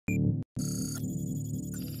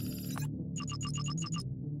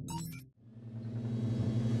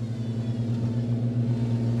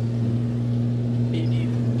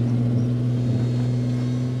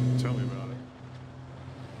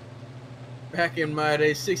Back in my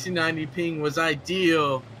day, 6090 ping was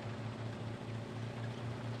ideal.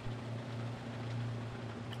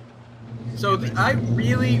 So I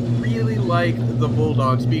really like the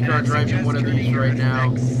Bulldogs. Beaker driving one of these right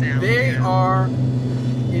now. They are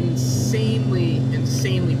insanely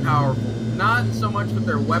powerful. Not so much with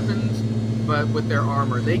their weapons, but with their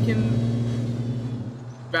armor. They can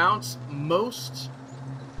bounce most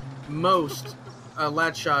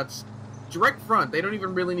lat shots direct front. They don't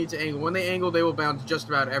even really need to angle. When they angle, they will bounce just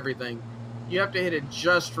about everything. You have to hit it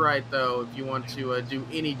just right, though, if you want to do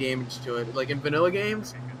any damage to it. Like in vanilla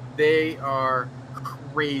games, they are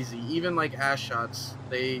crazy. Even like ass shots,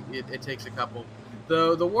 it takes a couple.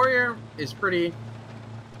 The Warrior is pretty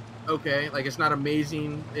okay. Like, it's not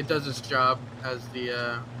amazing. It does its job as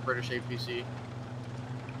the British APC.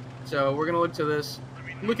 So we're gonna look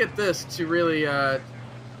at this to really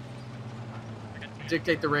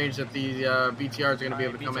dictate the range that the BTRs are going to be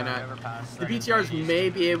able to come in at. The BTRs may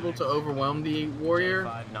be able to overwhelm the Warrior.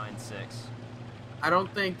 I don't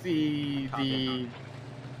think the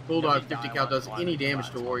Bulldog 50 cal does any damage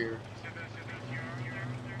to Warrior.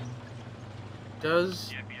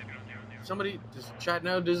 Does chat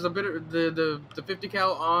know? Does the 50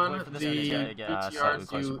 cal on the BTR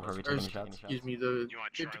do, or, excuse me, the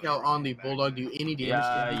 50 cal on the Bulldog do any damage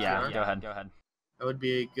to the BTR? Yeah, go ahead. That would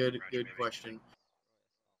be a good question.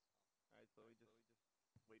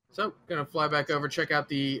 So, gonna fly back over, check out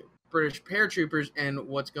the British paratroopers and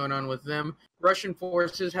what's going on with them. Russian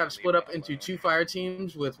forces have split up into 2 fire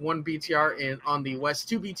teams, with 1 BTR on the west,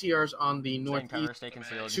 2 BTRs on the northeast,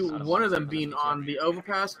 one of them being on the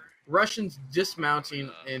overpass. Russians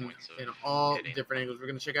dismounting in all different angles. We're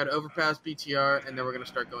gonna check out overpass, BTR, and then we're gonna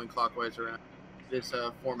start going clockwise around this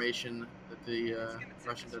formation that the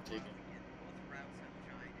Russians have taken.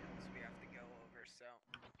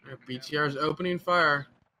 BTR's opening fire.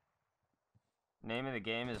 Name of the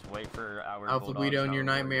game is wait for our Alpha Guido and your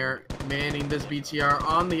nightmare manning this BTR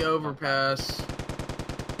on the overpass.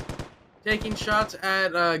 Taking shots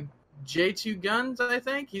at J2 Guns, I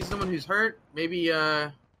think. He's the one who's hurt. Maybe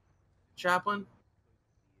Chaplin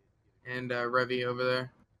and Revy over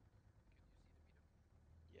there.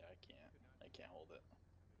 Yeah, I can't hold it.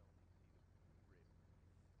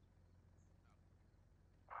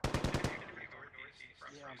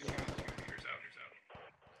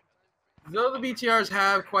 Though the BTRs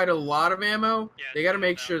have quite a lot of ammo, they got to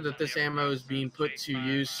make sure that this ammo is being put to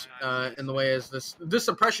use in the way as this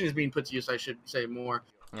suppression is being put to use, I should say more.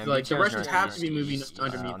 Yeah, like, the Russians have to be moving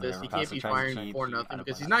underneath this. He can't be firing for nothing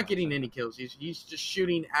because he's not getting any kills. He's just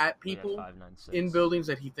shooting at people in buildings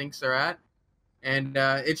that he thinks they're at. And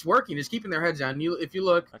it's working. It's keeping their heads down. If you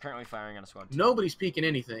look, I'm currently firing on a squad. Nobody's peeking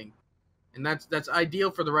anything. And that's ideal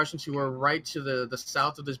for the Russians who are right to the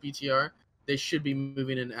south of this BTR. They should be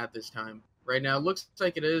moving in at this time. Right now, it looks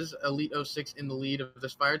like it is Elite 06 in the lead of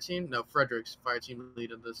this fire team. No, Frederick's fire team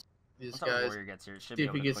lead of these guys. See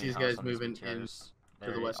if he gets these guys moving in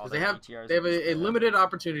to the west. Because they have a limited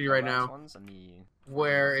opportunity right now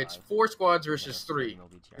where it's 4 squads versus 3.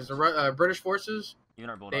 Because the British forces,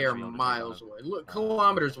 they are miles away. Look,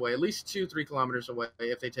 kilometers away. At least 2-3 kilometers away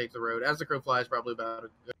if they take the road. As the crow flies, probably about a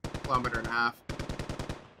kilometer and a half.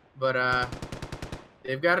 But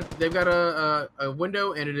they've got a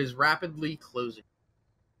window, and it is rapidly closing.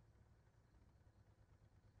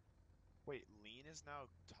 Wait, lean is now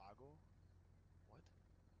toggle?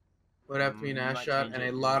 What? Would have to be an ass shot and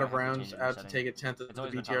a lot of rounds out to take a tenth of the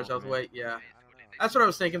BTR south away. Yeah, that's what I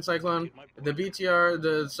was thinking, Cyclone. The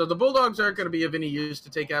BTR, so the Bulldogs aren't going to be of any use to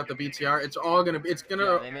take out the BTR. It's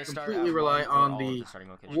gonna completely rely on the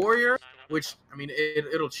Warrior, which, I mean,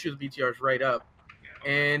 it'll shoot the BTRs right up,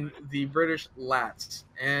 and the British lats,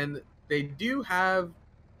 and they do have.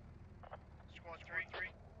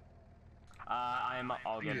 I'm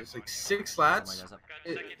all good. It's like 6 lats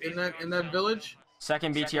in that village.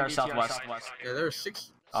 Second BTR southwest. Yeah, there are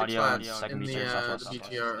 6 Audio lats in the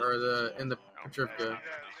BTR or in the Petrovka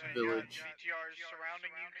village.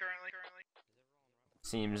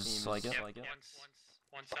 Seems like it.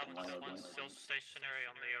 One southwest, one still stationary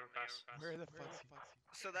on the overpass. Where the fuck?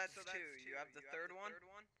 So that's 2. You have the third one?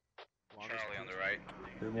 Charlie on the right.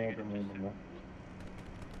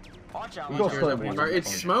 Watch out.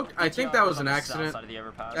 It's smoked. I think that was an accident.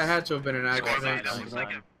 That had to have been an accident.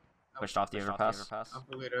 Pushed off the overpass.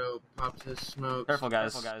 Alpha pops his smoke. Careful,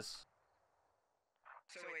 guys. So wait,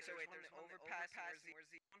 there's one overpass. Where's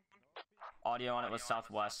the Audio on it was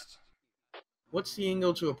southwest. What's the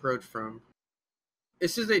angle to approach from?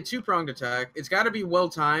 This is a 2-pronged attack. It's got to be well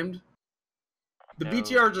timed. The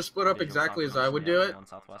BTR just split up exactly as I would do it.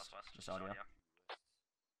 Southwest, just audio.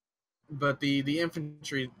 but the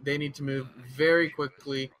infantry, they need to move very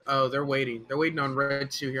quickly. Oh, they're waiting. They're waiting on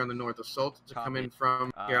Red 2 here on the north. Assault to come in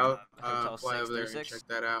from here. I'll Hotel fly over there and 636. check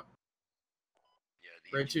that out.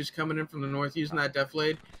 Red 2's coming in from the north using that def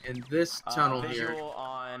blade, and this tunnel here.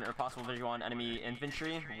 Possible visual on enemy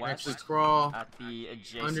infantry west Actually crawl at the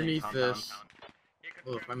adjacent underneath compound. this.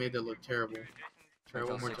 Oh, I made that look terrible. Try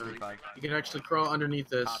Hotel one more time. 635. You can actually crawl underneath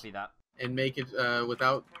this Copy that. and make it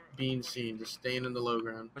without being seen, just staying in the low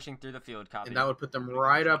ground. Pushing through the field. Copy. And that would put them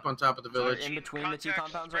right up on top of the So village. in between the two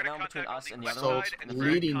compounds right now, between us and the other Assault one.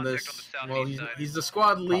 leading this. Well, he's the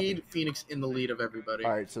squad lead. Phoenix in the lead of everybody.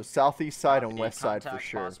 All right, so southeast side and Copy. west side for Contact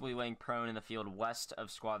sure. Possibly laying prone in the field west of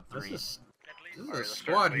squad 3. This is a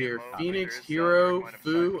squad here. Phoenix, Hero,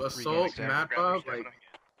 Fu, Assault, Matbob. Like,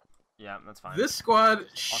 Yeah, that's fine. this squad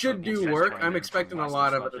should Also, do work. Chest I'm Point expecting a west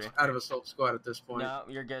lot of of Squad it 3. out of Assault squad at this point. No,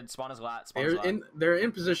 you're good. Spawn is lat. Spawn is lat. They're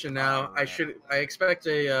in position now. I expect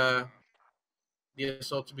the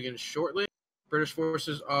assault to begin shortly. British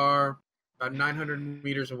forces are about 900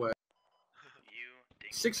 meters away.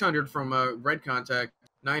 600 from red contact,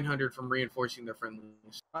 900 from reinforcing their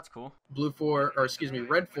friendlies. That's cool.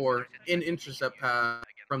 Red 4 in intercept path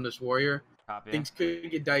from this warrior. Copy. Things could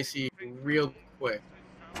get dicey real quick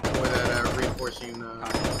for that reinforcing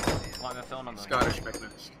Lima filling on the Scottish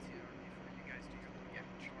mechanist.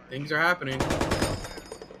 Things are happening.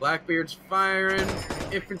 Blackbeard's firing.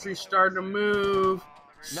 Infantry starting to move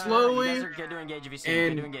No, slowly. you guys are good to engage if you see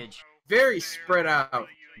them. Good to And engage. very spread out.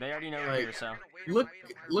 They already know we're like, here, so.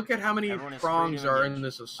 Look at how many Everyone is prongs free to are engage. in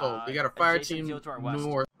this assault. We got a fire adjacent team field to our west.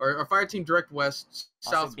 north, or a fire team direct west,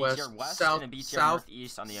 Also, southwest, BTR west south, and a BTR south,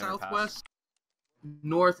 northeast on the overpass. southwest,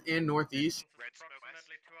 north, and northeast.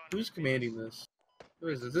 Who's commanding this? Who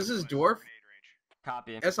is this? This is Dwarf.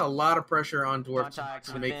 Copy. That's a lot of pressure on Dwarf Contact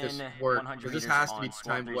to make this within work, 100 because this meters has to be on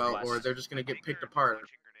Squad timed 3's well, west. or they're just going to get picked apart.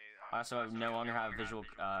 I also no longer have visual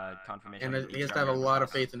confirmation. And of he has BTR to have a lot of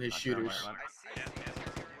overpass. faith in his Not sure where shooters. it went.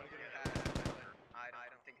 I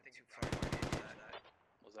don't think too far into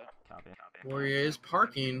that. Copy. Warrior is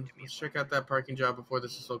parking. Let's check out that parking job before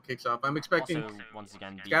this assault kicks off. I'm expecting Also, once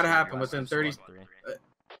again, it's gotta BTR happen west within of 30 Squad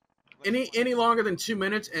 3. any longer than 2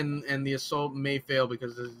 minutes, and the assault may fail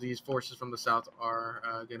because these forces from the south are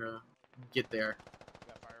gonna get there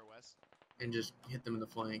Got fire west. and just hit them in the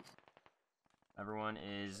flank. Everyone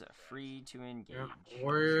is free to engage. Yep.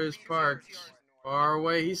 Warrior is parked far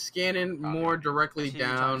away. He's scanning more directly 2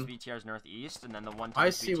 down. times BTR's northeast, and then the 1 I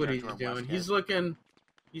times see BTR what to he's our doing. west He's hit. looking.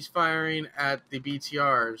 He's firing at the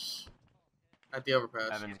BTRs at the overpass.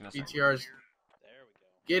 Evan's gonna start. BTRs There we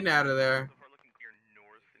go. getting out of there. I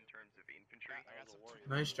got some warriors.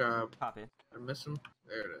 Nice job. Copy. I miss him.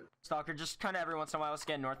 There it is. Stalker, just kind of every once in a while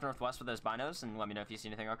scan north-northwest with those binos, and let me know if you see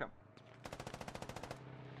anything. Okay.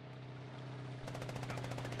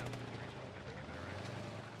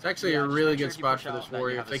 It's actually Yeah, a just really make sure good if you spot push for out this that you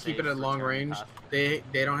warrior. have If a they keep it safe at long return range, path. they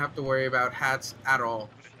don't have to worry about hats at all.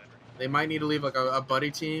 They might need to leave like a buddy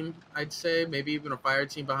team, I'd say, maybe even a fire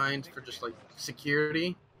team behind for just like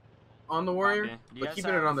security on the warrior. Copy. Do you But guys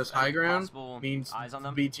keeping it on have this any high ground possible means eyes on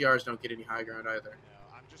them? BTRs don't get any high ground either. No,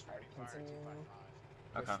 I'm just ready fire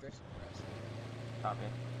 255. Okay. Copy. Tiger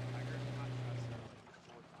contracts are like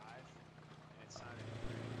 4-5, and it's not any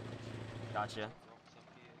Gotcha.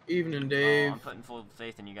 Evening, Oh, Dave. I'm putting full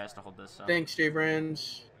faith in you guys to hold this. So. Thanks, Dave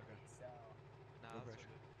Rands.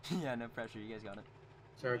 Yeah, no pressure. You guys got it.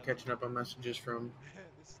 Sorry, catching up on messages from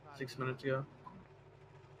This is not 6 minutes ago.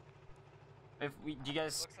 If we, do you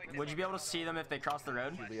guys, would you be able to see them if they cross the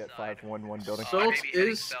road? Should be at 511 building. Salt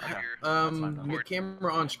is Okay. the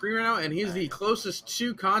camera on screen right now, and he's the closest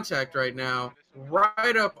to contact right now,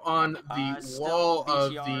 right up on the Still wall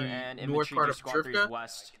of BTR the and north infantry part to of Squad 3's Trivka.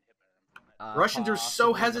 west. Russians are so Possibly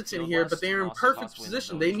in the hesitant field here, west, but they are in also perfect possibly in the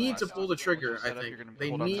position. They village need to west. pull the trigger, I Setup, think. you're gonna They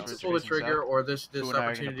hold up need to to pull the facing trigger, south. or this Who and I are gonna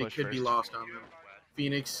opportunity push could be first? lost on them.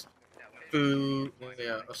 Phoenix, Fu,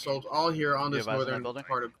 yeah, Assault, all here on You this have eyes on that northern building?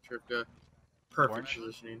 part of Trivka. Perfect Orange?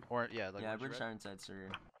 positioning. Or yeah, like Yeah, orange, British red? Ironsides are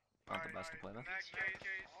not the best to play with.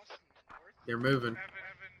 They're moving.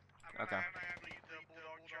 Okay.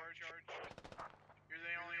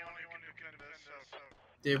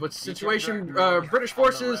 Dave, what's the BTR situation? direct British on the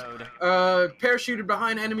forces road. parachuted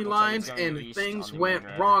behind enemy Looks like lines, it's going and east things on the went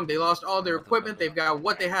main road. wrong. They lost all their North of equipment. Trivka. They've got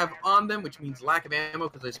what they have on them, which means lack of ammo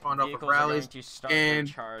because they spawned off of Vehicles are going rallies. to start their and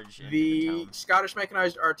charge into The town. Scottish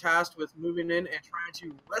mechanized are tasked with moving in and trying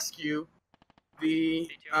to rescue the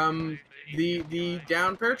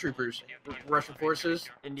downed paratroopers. Russian forces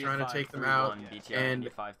India trying to take them out 531 BTR, and India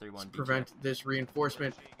 531 BTR. prevent this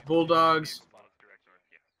reinforcement. Bulldogs.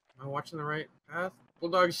 Am I watching the right path?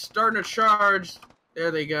 Bulldogs starting to charge. There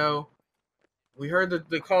they go. We heard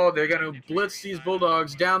the call. They're going to blitz these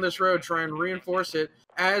bulldogs down this road, try and reinforce it.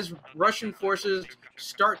 As Russian forces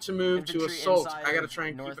start to move to Infantry assault, inside I got to of try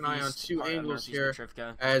and keep an eye on northeast two part of angles northeast here.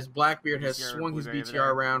 Petrivka. As Blackbeard has Is your swung his blueberry over BTR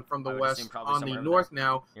there? around from the I would west assume probably on the somewhere over north there.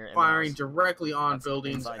 now, Near firing Immersive. directly on That's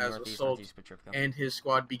buildings inside as northeast, assault, northeast Petrivka. and his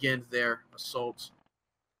squad begins their assault.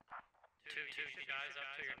 Two guys up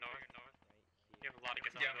to your north. You have a lot of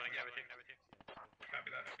guys on the building, everything. Copy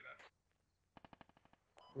that.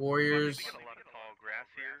 Warriors We got a lot of tall grass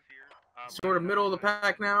here. sort of middle of the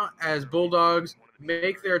pack now as Bulldogs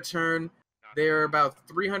make their turn. They are about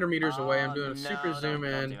 300 meters away. I'm doing a super zoom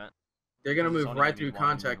in. They're going to move right through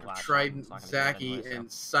contact with Trident, Zaki, and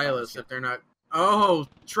Silas if they're not... Oh,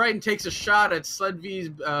 Trident takes a shot at Sled V's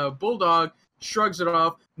Bulldog, shrugs it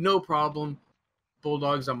off. No problem.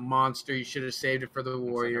 Bulldog's a monster. You should have saved it for the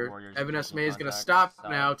Warrior. Evan Esme is going to stop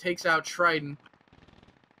now, takes out Trident.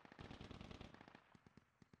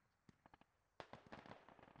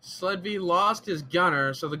 Sled V lost his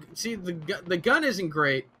gunner, so the gun isn't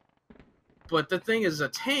great, but the thing is a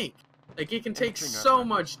tank. Like, it can take so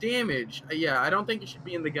much damage. Yeah, I don't think it should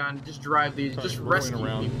be in the gun. Just drive these. Sorry, just we're going rescue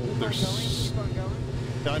around. people. There's...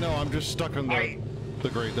 I know, I'm just stuck on the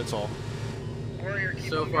grate, that's all.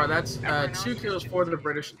 So far, that's 2 kills for the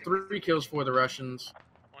British, 3 kills for the Russians.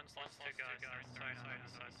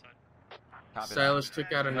 Copy Silas that.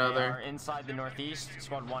 took out They another. are inside the northeast.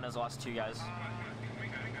 Squad 1 has lost 2 guys.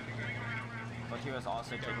 Squad 2 has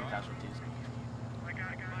also taken casualties.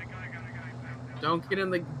 Don't get in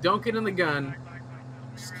the gun.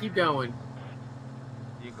 Just keep going.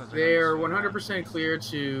 Vehicles They are going to 100% clear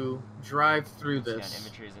to drive through scan. this.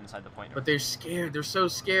 Infantry is inside the point. But they're scared. They're so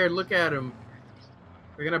scared. Look at them.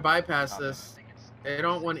 They're going to bypass this. They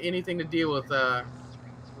don't want anything to deal with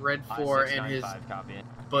Red 4 and his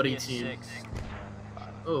buddy team. 6.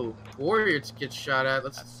 Oh, Warrior gets shot at.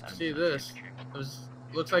 Let's see this.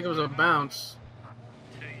 Looks like it was a bounce.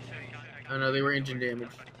 Oh no, they were engine damage.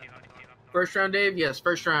 First round, Dave? Yes,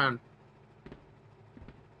 first round.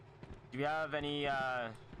 Do we have any,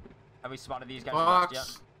 have we spotted these guys Fox yet?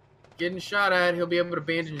 getting shot at. He'll be able to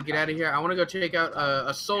bandage and get out of here. I want to go take out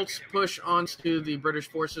assaults push onto the British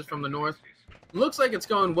forces from the north. Looks like it's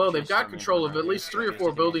going well. They've got control of at least 3 or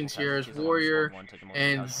 4 buildings here as Warrior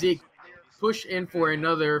and Zeke push in for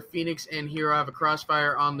another. Phoenix and Hero have a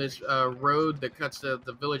crossfire on this road that cuts the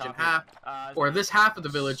village in half, or this half of the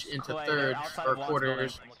village into thirds, or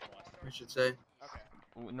quarters, I should say.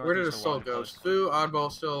 Where did Assault go? Fu,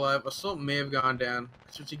 Oddball still alive. Assault may have gone down.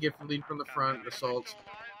 That's what you get for leading from the front. Assaults.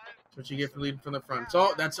 That's what you get for leading from the front.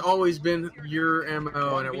 That's always been your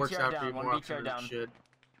MO, and it works out for you more often than it should.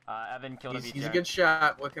 Evan killed a He's a good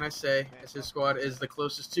shot. What can I say? As his squad is the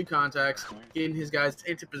closest to contacts, getting his guys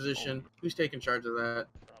into position. Who's taking charge of that?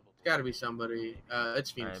 It's got to be somebody.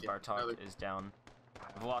 It's Phoenix. Alright, Bartok is down.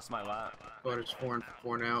 I've lost my lap. Squad is 4 and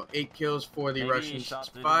 4 now. 8 kills for the Maybe he Russians. shot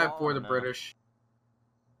through the 5 wall, for the no. British.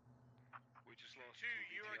 We just lost.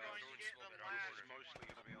 You are going to get the last.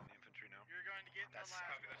 Mostly going to be on the infantry now. You're going to get the last.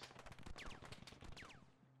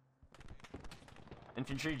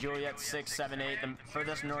 Infantry, Juliet 6, 7, 8, the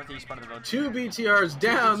furthest northeast part of the village. 2 BTRs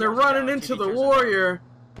down. They're running into the Warrior.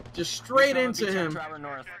 Just straight into him.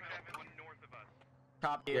 North.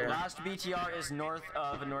 Copy. Yeah. Last BTR is north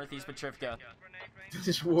of northeast Petrivka.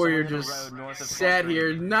 This Warrior Somewhere in the just road north of sat Squad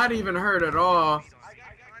here, not even hurt at all.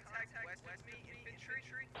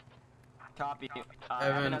 Copy.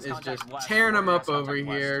 Evan has is contact just west. tearing them Warrior up has over contact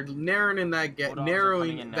west. here, narrowing that gap, Bulldogs are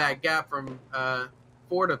coming in now. from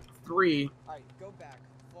 4 to 3. Alright, go back.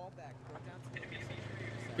 Fall back. Go down to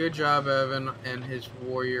the Good job, Evan, and his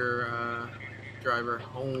Warrior driver,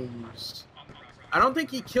 Holmes. I don't think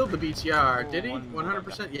he killed the BTR, did he?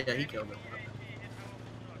 100%? Yeah, he killed it.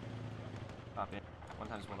 Copy. One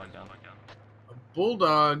time's Bulldog down. A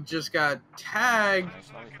Bulldog just got tagged.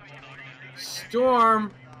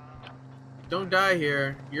 Storm, don't die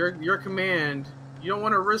here. Your command. You don't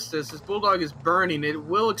want to risk this. This Bulldog is burning. It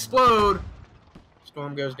will explode.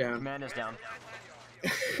 Storm goes down. Command is down.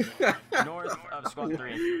 North of Squad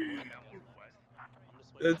 3.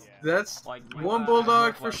 That's Like, one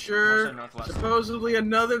Bulldog for northwest, sure. mostly northwest. Supposedly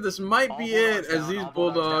another. This might All be Bulldogs it, as down, these all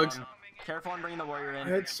Bulldogs. down. Careful on bringing the Warrior I in.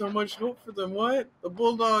 had so much hope for them. What? The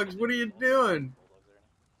Bulldogs, what are you doing?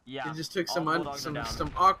 Yeah. They just took all some Bulldogs are down.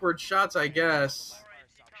 some awkward shots, I guess.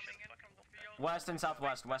 West and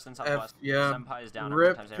southwest. West and southwest. Yeah. Senpai is down.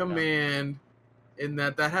 Rip Times they are down. command. In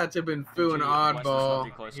that had to have been Fu and Western squad three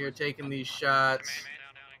Oddball close. here taking these shots.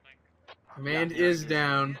 Command Yeah. is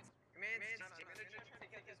down.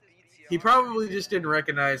 He probably just didn't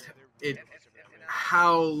recognize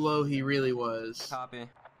how low he really was. Copy.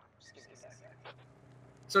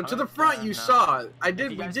 So to the front, you saw. We guys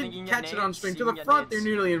think you did can catch get it on nades, stream. you To can the get front, they're nades.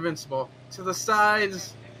 nearly invincible. To the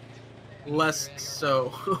sides, less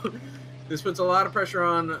so. This puts a lot of pressure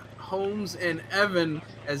on Holmes and Evan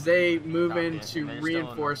as they move Copy. in And to they're still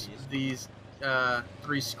reinforce northeast. these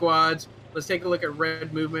 3 squads. Let's take a look at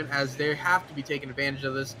Red movement as they have to be taking advantage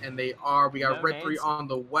of this, and they are. We got No Red 3 nades. on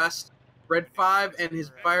the west. Red 5 and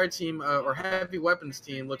his fire team or heavy weapons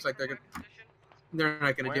team looks like they're not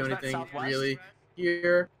going to do Where's that anything southwest? really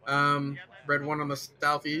here. Red 1 on the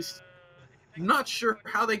southeast. Not sure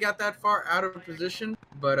how they got that far out of position,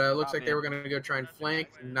 but looks like they were going to go try and flank.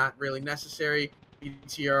 Not really necessary.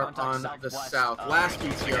 BTR on the south. Last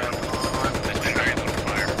BTR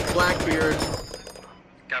on Blackbeard.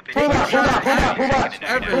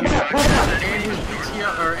 Evan and his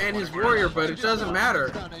BTR and his warrior, but it doesn't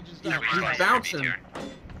matter. He's bouncing.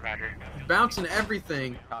 He's bouncing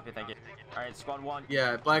everything. Copy, thank you. Alright, squad 1.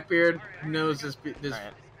 Yeah, Blackbeard knows this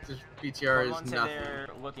Alright. BTR Squad 1 is say nothing. they're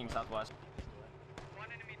looking southwest.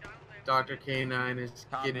 Dr. K9 is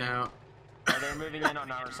getting out. Oh, they're moving in on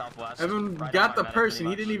our southwest. Evan right got on the my medic, person.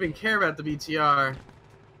 He pretty didn't even care about the BTR. much.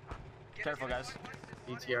 Careful, guys.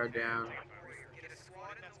 BTR down.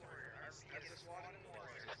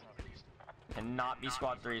 Cannot be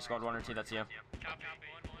squad 3, squad 1 or 2, that's you.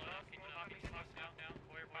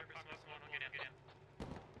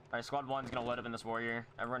 Alright, squad 1's gonna load up in this warrior.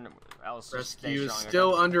 Everyone else just stay Rescue is strong,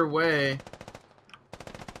 still okay? underway.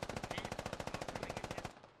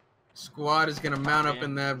 Squad is going to mount up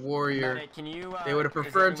in that warrior. Medic, can you, They would have is there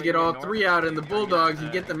preferred any to way get all north? 3 out in the Bulldogs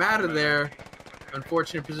and get them out of there.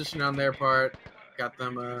 Unfortunate position on their part. Got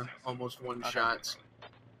them almost one shots.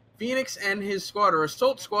 Phoenix and his squad, or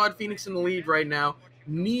Assault Squad, Phoenix in the lead right now,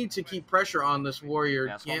 need to keep pressure on this warrior.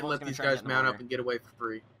 Yeah, Squad Can't One's let gonna these try and guys get in the mount up border. and get away for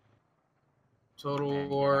free. Total And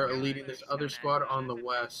War get out. leading this other squad on the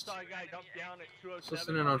west. Saw a guy dump down at 207.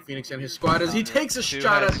 Listening in on Phoenix and his squad as he takes a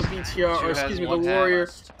shot at the BTR, or excuse me, the warrior.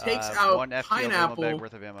 Takes out one FTL Pineapple. bag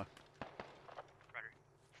worth of ammo.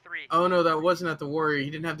 Oh no, that wasn't at the warrior. He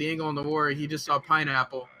didn't have the angle on the warrior. He just saw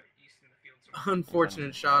Pineapple.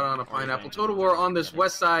 Unfortunate shot on a Pineapple. Total War on this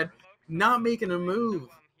west side, not making a move.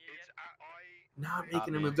 Not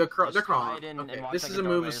making a move. They're crawling. Okay, this is a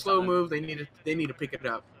move, a slow move. They need to pick it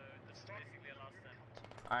up.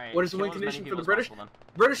 Alright, What is the kill win as many condition for people the as British? possible,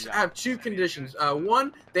 then. British Yeah. have 2 conditions.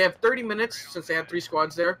 One, they have 30 minutes since they have 3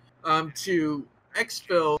 squads there to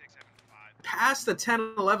exfil past the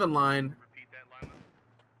 10-11 line.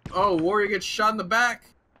 Oh, warrior gets shot in the back.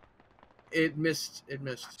 It missed. It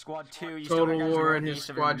missed. Squad 2, you still got Total guys War and his northeast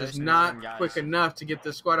of squad him, just most of not them guys. quick enough to get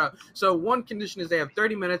this squad out. So one condition is they have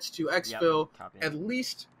 30 minutes to exfil. Copy. At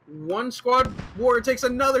least one squad warrior takes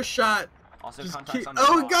another shot. Also, Just contacts keep- on the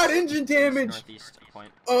oh, it box, got engine damage. northeast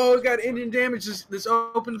point. Oh, it got engine damage. This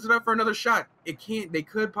opens it up for another shot. It can't. They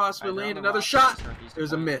could possibly Alright, they're land on the another box, shot. northeast It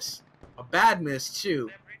was a point. miss. A bad miss too.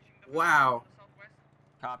 Wow.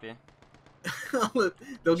 Copy.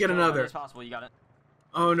 They'll get As another. as possible, you got it.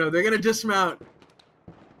 Oh no, they're gonna dismount.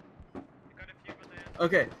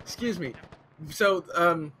 Okay, excuse me. So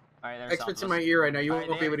Alright, they're experts in my southwest. ear right now. You Alright,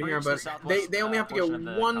 won't be they able to hear them, but breached the southwest, they only have to portion get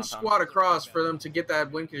of the one compound. squad across for them to get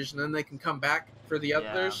that win condition. Then they can come back for the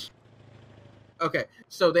others. Okay,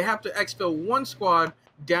 so they have to exfil one squad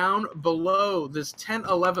down below this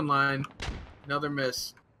 10-11 line. Another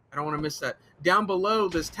miss. I don't want to miss that. Down below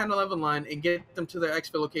this 10-11 line and get them to their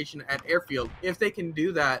exfil location at airfield. If they can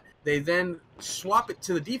do that, they then swap it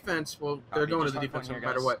to the defense. Well, they're Copy, going to just the one defense no point here,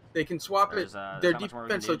 matter guys. what. They can swap There's, it, there's their not much more we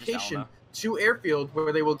can defense do, just location Alamo. to airfield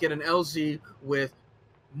where they will get an LZ with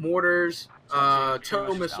mortars, So pretty tow much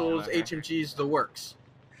just missiles, Alamo here. HMGs, the works.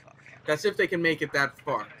 That's if they can make it that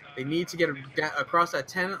far. They need to get across that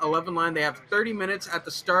 10-11 line. They have 30 minutes at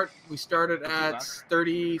the start. We started at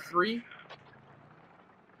 33,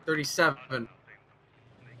 37.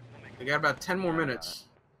 They got about 10 more minutes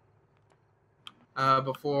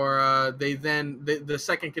before they then the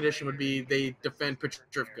second condition would be they defend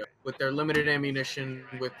Petrovka with their limited ammunition,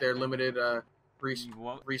 with their limited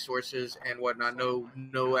resources and whatnot.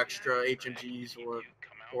 No extra HMGs or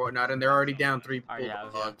whatnot, and they're already down 3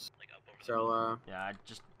 bulldogs. So yeah, I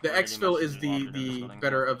just the really exfil much is walked into this the building.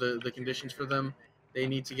 better of the conditions for them. They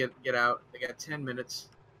need to get out. They got 10 minutes.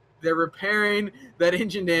 They're repairing that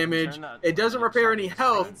engine damage. Turn that- It doesn't repair any Someone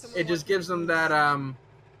health. wants It just gives them that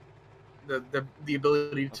the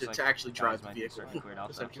ability Looks like to actually drive guys the might be vehicle, starting to clear it out,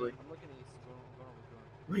 though. essentially. I'm looking east. Going over the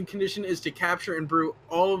door. Win condition is to capture and brew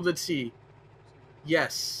all of the tea.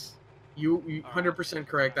 Yes. You 100%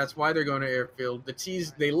 correct. That's why they're going to airfield. The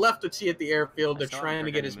teas, they left the tea at the airfield. They're I still trying to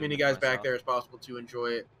haven't get heard as any many movement guys back myself. there as possible to enjoy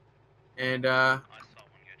it. And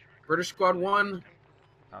British Squad 1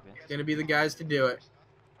 Copy. going to be the guys to do it.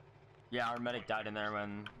 Yeah, our medic died in there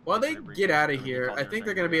when. While they get out of when here, called I in think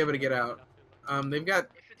or they're something. going to be able to get out. They've got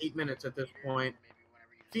 8 minutes at this point.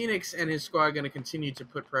 Phoenix and his squad are going to continue to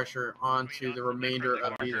put pressure onto the remainder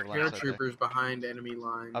of the paratroopers behind enemy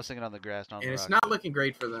lines. I was thinking on the grass, not on And the it's rock. not looking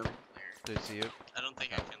great for them. Did I see you? I don't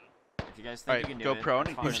think I can. If you guys think Alright, you can do go it, prone that's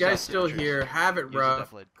and fine. push These guys south still to the troops. here have it Use the rough,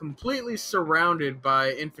 def lead. completely surrounded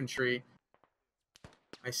by infantry.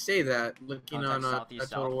 I say that looking Contact on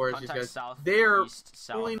southeast, Total south. Wars, these Contact guys, south, they're east,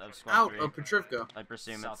 south pulling of squad out 3. of Petrivka. I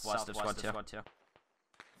presume southwest of squad 2.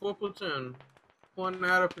 Full platoon, pulling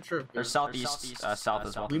out of Or Petrivka. southeast, south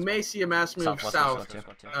as well. We may see a mass move Southwest of south,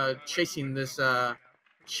 squad 2.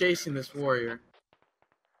 chasing this warrior.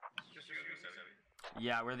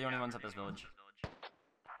 Yeah, we're the only ones at this village.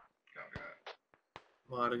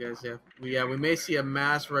 A lot of guys, yeah. We may see a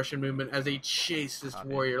mass Russian movement as they chase this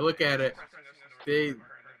warrior. Look at it.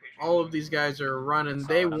 All of these guys are running.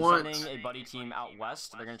 They I'm want. sending a buddy team out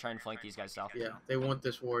west. They're gonna try and flank these guys south. Yeah, they want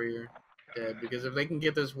this warrior dead because if they can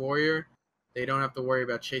get this warrior, they don't have to worry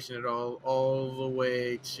about chasing it all the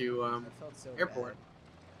way to I felt so airport.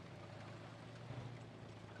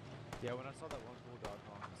 Yeah, when I saw that one bulldog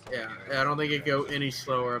on. Yeah, I don't think it go any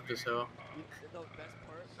slower up this hill. The best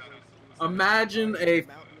part was Imagine a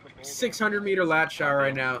mountain of a bulldog 600-meter lat shot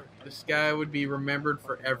right now. This guy would be remembered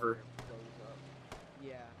forever.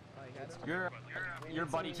 Yeah, like that's Your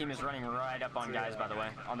buddy team is running right up on guys, by the way,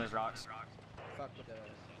 on those rocks. fuck with the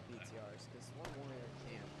BTRs because one warrior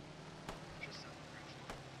can.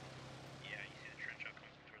 Yeah, you see the trench out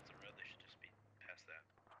coming towards the road. They should just be past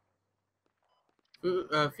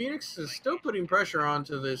that. Phoenix is still putting pressure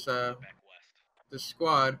onto this Back west. this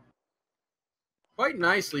squad quite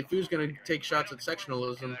nicely. Fu's gonna take shots at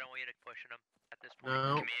sectionalism. I don't want you to push him at this point.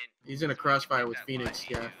 No, he's in a crossfire with Phoenix.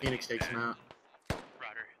 Yeah, Phoenix takes him out.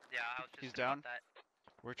 Roger. Yeah, I was just He's about down. that.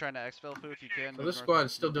 We're trying to exfil Fu if you can. So this squad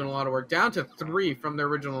is still doing a lot of work. Down to 3 from their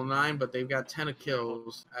original 9, but they've got 10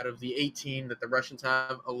 kills out of the 18 that the Russians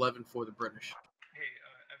have. 11 for the British. Hey,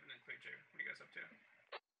 Evan and Quick J, what are you guys up to?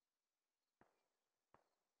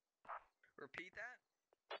 Repeat that?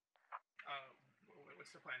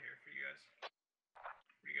 What's the plan here for you guys? What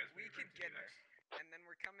do you guys We bring could to do get next? and then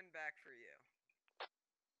we're coming back for you.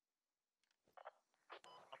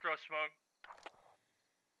 I'll throw smoke.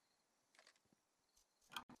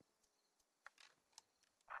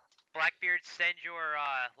 Blackbeard, send your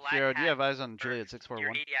lag Hero, do you hat have eyes on or Juliet your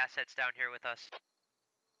 641? 80 assets down here with us.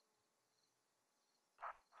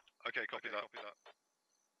 Okay, copy that.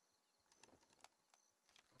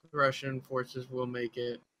 Russian forces will make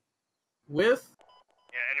it with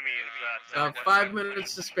Yeah, enemy is about 5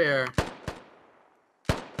 minutes to spare.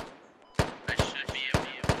 I should be able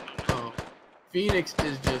to. Oh, Phoenix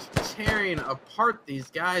is just tearing apart these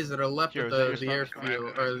guys that are left Hero, at is that the your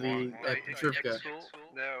airfield or the at Petrivka.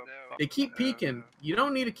 No. They keep peeking. You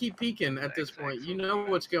don't need to keep peeking at this point. You know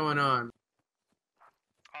what's going on.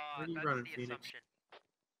 Where are you that's running, the Phoenix? assumption.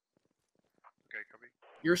 Okay, copy.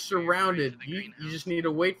 You're surrounded. You just need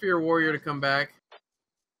to wait for your warrior to come back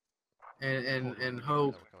and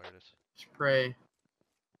hope. Just pray.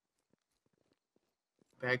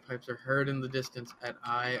 Bagpipes are heard in the distance at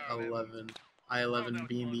I-11. I-11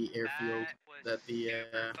 being the airfield that the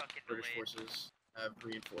British forces have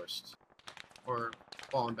reinforced or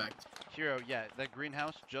fallen back to. Hero, yeah, that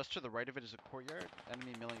greenhouse just to the right of it is a courtyard.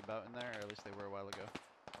 Enemy milling about in there, or at least they were a while ago.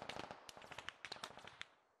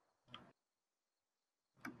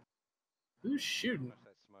 Who's shooting?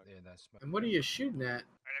 Yeah, that's And what are you shooting at? And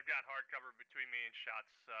I've got hard cover between me and shots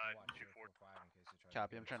 2-4.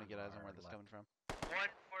 Copy, I'm trying to get eyes on where that's coming from. One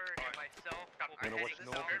for myself. You know what's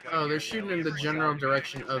Oh, they're shooting in the general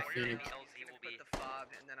direction of Phoenix. Put the fob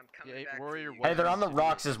and then I'm coming Yeah, back for warrior you. Hey, they're on the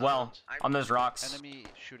rocks as well. On those rocks. Enemy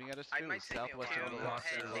shooting at us I too, might take it southwest along. of the rocks,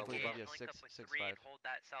 Hey, likely okay. above you,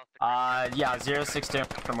 665. Yeah, 062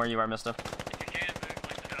 from where you are, mister.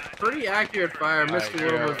 Pretty accurate fire. Alright,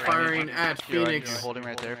 Mr. Will was Hero, firing at Hero, Phoenix. You're holding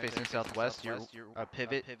right there, facing southwest. You're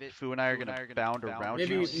pivot. Fu and I are gonna bound around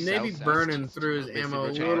Maybe you. maybe south-west. burning through his Basically, ammo a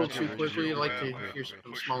we're little changing too our quickly. I'd like to position. hear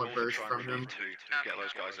some smaller bursts from him. To get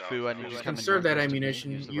those guys out. Fu, I need you to come in Conserve that northwest of me,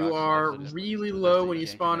 ammunition. use the You rocks are as a- really as a low best when that you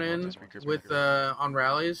can, spawn keep in that regroup, with regroup. on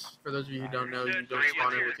rallies. For those of you who don't know, you don't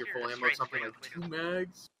spawn in with your full ammo. It's something like 2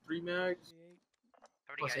 mags, 3 mags,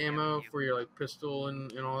 plus ammo for your like pistol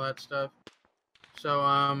and all that stuff. So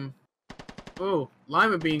oh,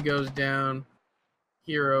 Lima Bean goes down.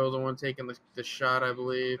 Hero, the one taking the shot, I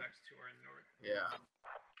believe. Yeah.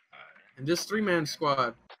 And this 3-man squad,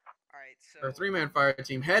 Alright, so or 3-man fire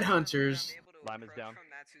team, headhunters. Lime is down.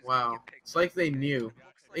 Wow, it's like they knew.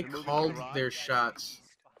 They called their shots.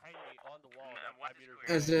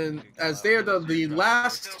 as they are the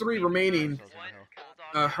last three remaining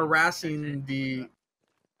harassing the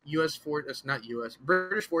U.S. force, not U.S.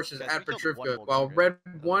 British forces at Petrovka, while Red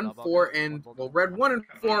 1, 4, and Red 1 and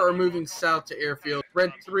 4 are moving south to airfield.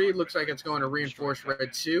 Red 3 looks like it's going to reinforce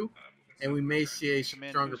Red 2, and we may see a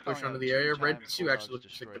stronger push onto the area. Red 2 actually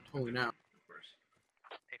looks like they're pulling out.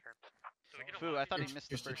 Foo, I thought he missed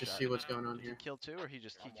the Interested first to shot. see what's going on Did he here. kill two, or he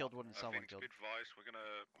killed one and saw one Phoenix, killed? good advice. We're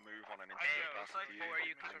gonna move on an Hey, it looks like for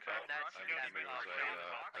you confirm that like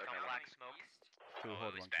a black smoke. Foo,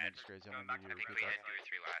 hold one. Command is crazy. I'm gonna need you to repeat that. 2 or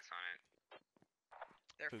 3 last on it.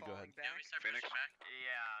 They're Foo, go falling ahead. back. Phoenix.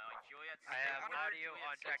 Yeah, like Juliet. I have audio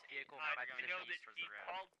on track vehicle. I know that he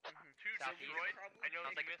called to destroyed. I know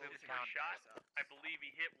he missed his first shot. I believe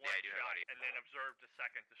he hit one shot and then observed the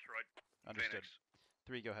second destroyed. Understood.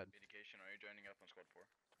 3, go ahead. Communication, are you joining up on squad 4?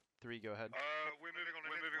 3, go ahead. We're moving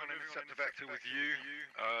on an interceptor vector with you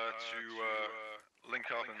to link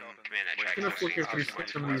up and I'm gonna flicker through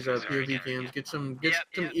some of these POV cams, get some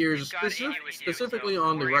ears, specifically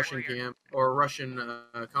on the Russian camp or Russian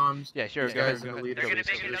comms. Yeah, sure. These Go guys ahead. in Go the ahead.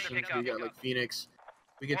 leadership positions. We got like Phoenix.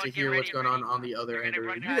 We get to hear what's going on the other end.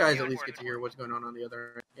 Or you guys at least get to hear what's going on the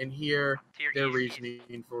other end and hear their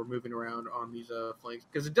reasoning for moving around on these flanks,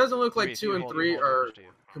 because it doesn't look like 2 and 3 are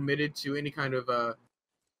committed to any kind of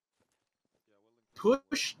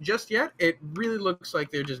push just yet. It really looks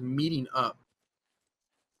like they're just meeting up.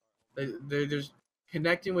 They're just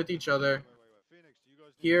connecting with each other.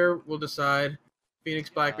 Here we'll decide. Phoenix,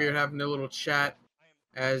 Blackbeard having their little chat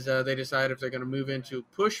as they decide if they're going to move into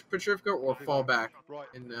push Petrovka or fall back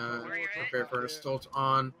and prepare for an assault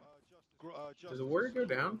on. Does the warrior go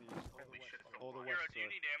down? Hero, do you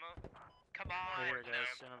need ammo? Come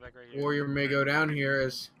on. Warrior may go down here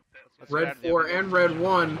as Red 4 and Red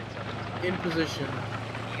 1 in position.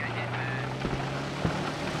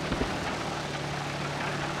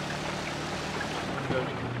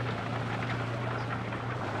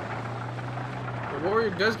 The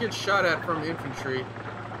warrior does get shot at from infantry.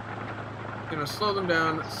 Gonna slow them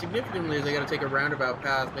down significantly as they gotta take a roundabout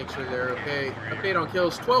path, make sure they're okay. Update on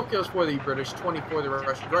kills: 12 kills for the British, 20 for the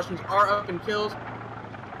Russians. Russians are up in kills.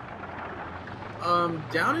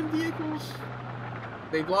 Down in vehicles.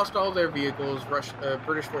 They've lost all their vehicles.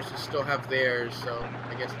 British forces still have theirs, so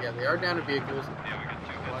I guess yeah, they are down in vehicles.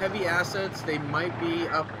 Heavy assets, they might be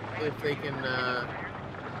up if they can. How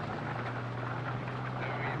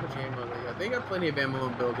much ammo they got? They got plenty of ammo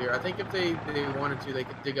and build here. I think if they wanted to, they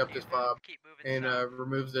could dig up this fob and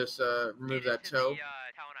remove that tow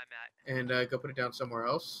and go put it down somewhere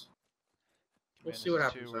else. We'll see what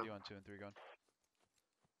happens. Where do you want 2 and 3 going?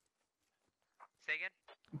 Say again?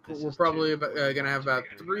 We're probably gonna have about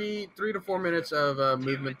 3 to 4 minutes of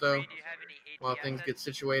movement though, while things get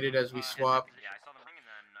situated as we swap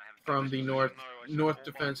from the north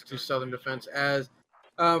defense to southern defense. As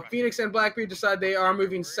Phoenix and Blackbeard decide they are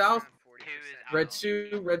moving south. Red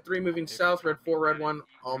 2, Red 3 moving south. Red 4, Red 1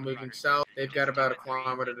 all moving south. They've got about a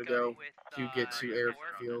kilometer to go to get to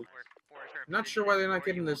airfield. I'm not sure why they're not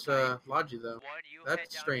getting this Logi though.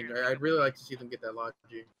 That's strange. I'd really like to see them get that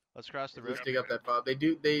Logi. Let's cross the road. Let's dig up that fob. They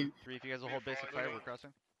do. 3, if you guys will hold basic fire, we're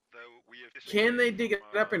crossing. Can they dig it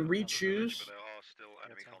up and re-choose?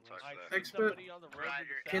 Expert?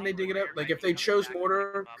 Can they dig it up? Like if they chose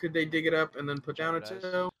mortar, could they dig it up and then put down a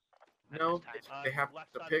tow? No, they have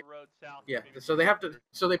to pick. Yeah, so they have to.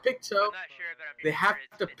 So they pick tow. They have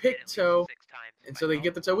to pick tow, and so they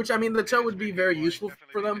get the tow. Which I mean, the tow would be very useful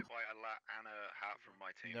for them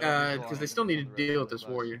because they still need to deal with this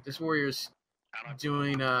warrior. This warrior's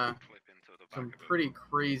doing some pretty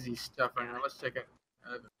crazy stuff right now. Let's take it.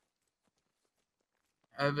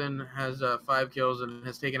 Evan has 5 kills and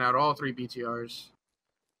has taken out all 3 BTRs.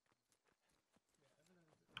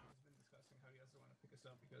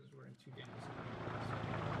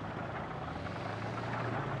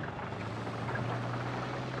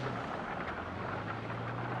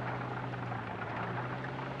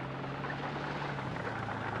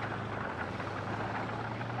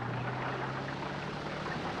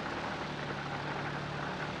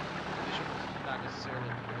 Not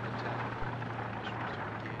necessarily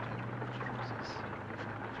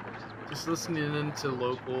Just listening into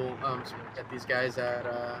local at these guys at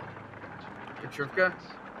Petrovka.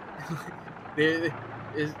 It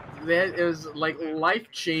was like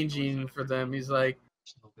life changing for them. He's like,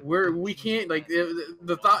 we can't like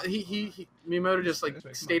the thought Miyamoto just like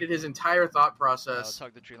stated his entire thought process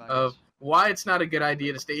of why it's not a good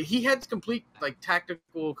idea to stay. He had complete like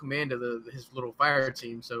tactical command of his little fire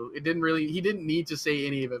team, so he didn't need to say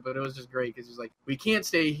any of it, but it was just great because he's like, we can't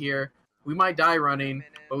stay here. We might die running,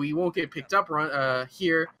 but we won't get picked up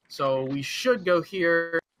here. So we should go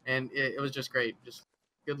here, and it was just great. Just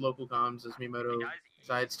good local comms as Miyamoto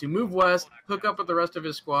decides to move west, hook up with the rest of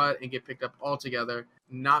his squad, and get picked up all together.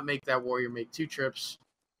 Not make that warrior make 2 trips,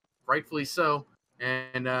 rightfully so,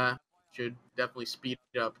 and should definitely speed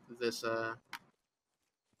up this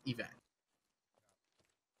evac.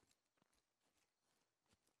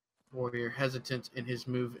 Warrior hesitant in his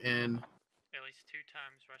move in. At least 2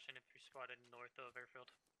 times Russian infantry spotted north of airfield.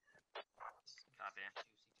 Copy.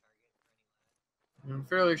 I'm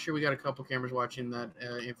fairly sure we got a couple cameras watching that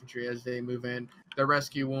infantry as they move in. The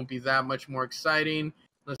rescue won't be that much more exciting.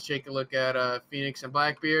 Let's take a look at Phoenix and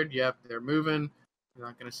Blackbeard. Yep, they're moving. We're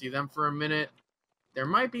not going to see them for a minute. There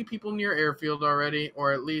might be people near airfield already,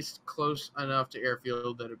 or at least close enough to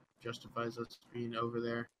airfield that it justifies us being over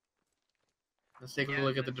there. Let's take a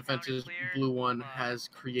look at the defenses Blue One has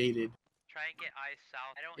created. Try and get eyes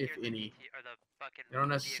south. I don't If hear any. or the bucket They don't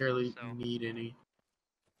necessarily vehicles, so need any.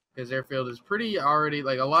 Because airfield is pretty already,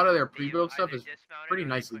 like a lot of their pre-built stuff is pretty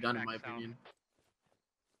nicely done in my opinion.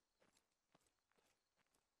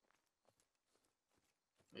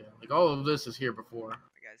 Yeah, like all of this is here before. The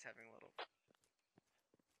guy's having a little.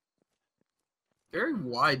 Very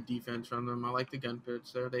wide defense from them. I like the gun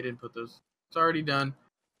pits there. They didn't put those. It's already done.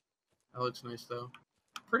 That looks nice though.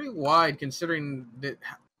 Pretty wide considering that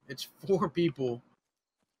it's 4 people.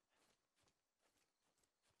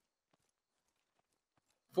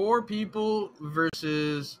 4 people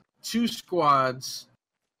versus 2 squads.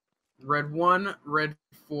 Red 1, red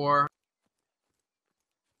 4.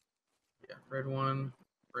 Yeah, red 1,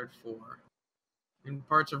 red 4. And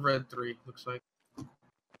parts of red 3, looks like.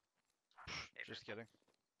 Just kidding.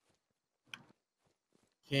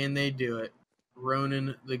 Can they do it?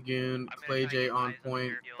 Ronan, the Goon, Clay J on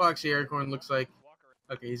point. Foxy Aircorn looks like.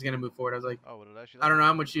 Okay, he's going to move forward. I was like, Oh, what did I shoot? I don't know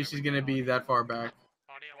how much use he's going to be that far back.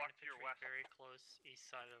 Audio one to your west, very close east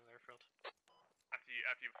side of airfield.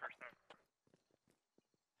 After you first time.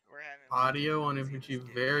 We're having Audio on infantry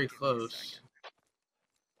very close.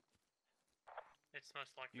 It's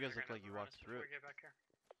most likely. You guys they're look gonna like you run walked us through before it. we get back here.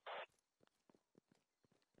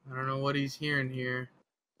 I don't know what he's hearing here.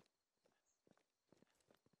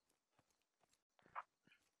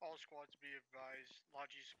 All squads be advised,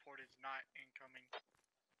 Logi support is not incoming.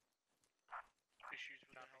 Issues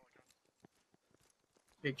with the helicopter.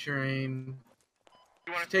 Picturing.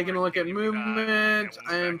 Taking a look at movement.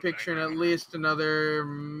 I am picturing at least another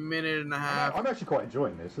minute and a half I'm actually quite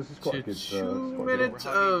enjoying this. This is to quite a good. 2 minutes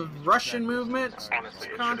of Russian movement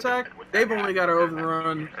contact. They've only got to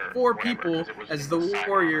overrun 4 people as the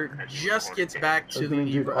warrior just gets back to the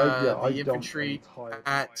infantry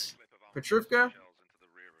at Petrivka.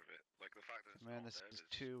 Man, this is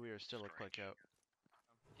 2. We are still a click out.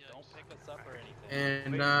 Don't pick us up or anything.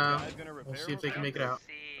 And we'll see if they can make it out.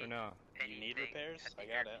 Or no? You need repairs? I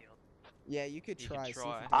got it. Yeah, you could try. see if you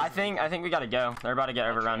I can- think we gotta go. They're about to get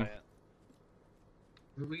overrun.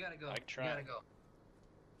 We gotta go. We gotta go.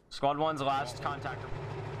 Squad 1's last contact.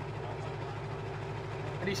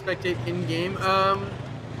 How do you spectate in game?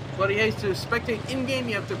 Bloody Haze, to spectate in game,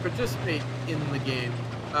 you have to participate in the game.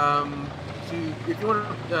 If you want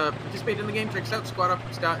to participate in the game, check us out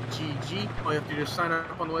squadops.gg. All you have to do is sign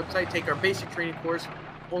up on the website, take our basic training course,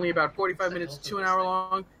 only about 45 minutes to an hour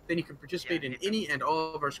long. Then you can participate in any and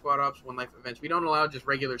all of our Squad Ops One Life events. We don't allow just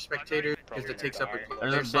regular spectators because it takes up a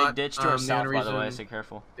There's a big ditch to our south, by the way, so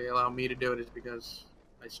careful. They allow me to do it is because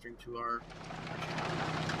I stream to our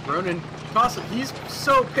Ronan. He's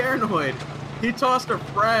so paranoid. He tossed a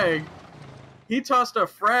frag. He tossed a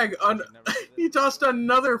frag. He tossed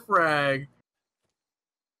another frag.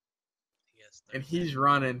 And he's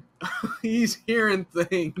running. He's hearing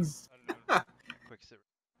things.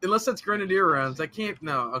 Unless that's grenadier rounds. I can't.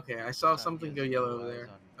 No. Okay, I saw something go yellow over there.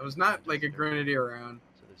 That was not like a grenadier round.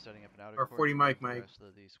 Or 40 Mike. No,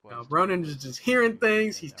 Ronan is just hearing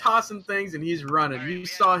things. He's tossing things, and he's running. You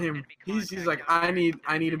saw him. He's like, I need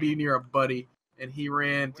to be near a buddy, and he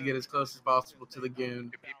ran to get as close as possible to the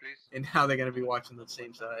goon. And now they're gonna be watching the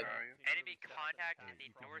same side. Enemy contact in the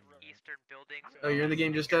northeastern buildings. Oh, you're in the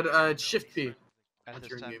game just at Shift P. At That's this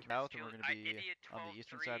your time, game. south, and we're going to be on the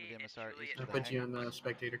eastern side of the MSR, east I'll of the put you hangar. on the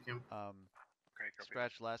spectator cam.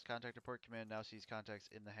 Scratch last contact report. Command now sees contacts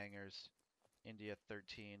in the hangars. India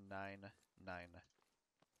 1399.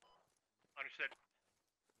 Understood.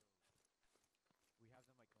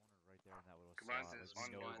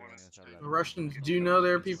 The Russians do know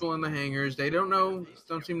there are people in the hangars. They don't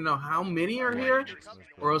seem to know how many are here,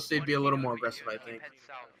 or else they'd be a little more aggressive, I think.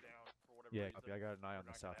 Yeah, copy. I got an eye on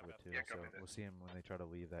the south of it too, so we'll see him when they try to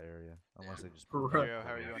leave that area, unless they just. Hero,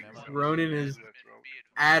 how are you on ammo? Ronan is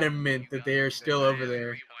adamant that they are still over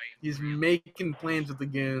there. He's making plans with the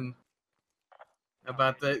goon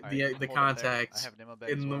about the contact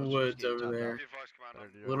in the woods over there.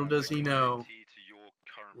 Little does he know.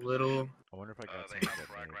 Little. I wonder if I got some of that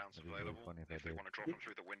made. That'd be really funny if I did. That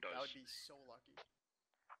would be so lucky.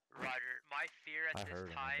 Roger. My fear at I this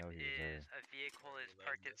heard him. I time know he was is there. a vehicle is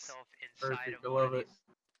parked itself inside Perfect. I of one love of it. these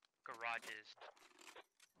garages.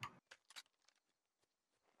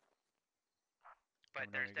 But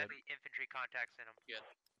there's definitely infantry contacts in them. Good.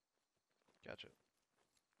 Gotcha.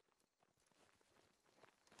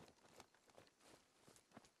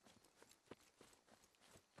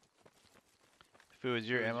 Fu, is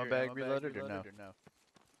your ammo bag reloaded or no?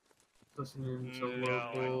 Listening to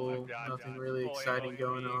local, nothing really exciting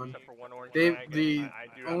going on. The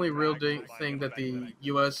only real thing that the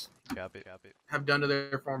U.S. have done to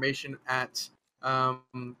their formation at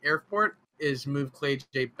airport is move Clay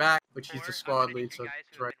J back, which he's the squad lead, so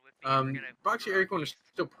that's right. Boxy Aircorn is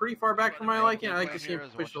still pretty far back for my liking. I like to see him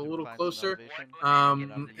pushed a little closer.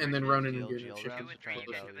 And then Ronan and Goody shifting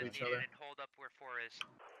closer to each other.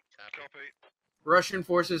 Russian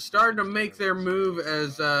forces starting to make their move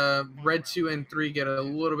as Red 2 and 3 get a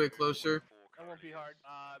little bit closer. That won't be hard.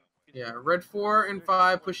 Yeah, Red 4 and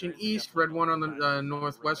 5 pushing east. Red 1 on the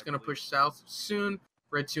northwest going to push south soon.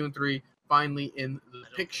 Red 2 and 3 finally in the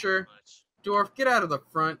picture. Dwarf, get out of the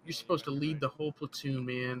front. You're supposed to lead the whole platoon,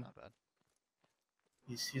 man.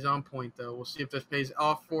 He's on point, though. We'll see if this pays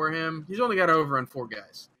off for him. He's only got to overrun 4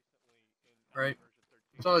 guys. Right?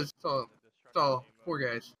 It's all 4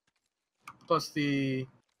 guys. Plus the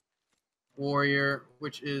warrior,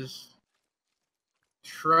 which is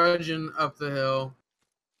trudging up the hill.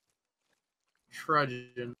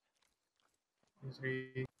 Trudging.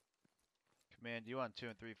 Command, you on 2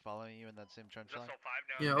 and 3 following you in that same trench line?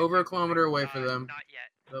 Yeah, over a kilometer away for them.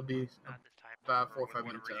 They'll be about 4 or 5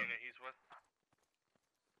 minutes out.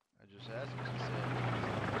 I just asked.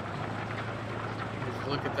 Just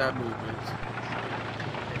look at that movement.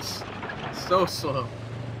 It's so slow.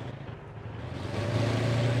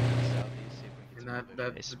 And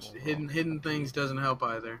that hidden things doesn't help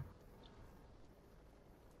either.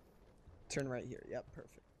 Turn right here. Yep,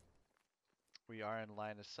 perfect. We are in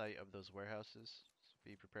line of sight of those warehouses, so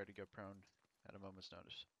be prepared to go prone at a moment's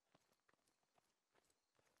notice.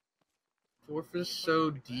 Dwarf is so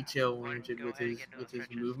detail oriented with his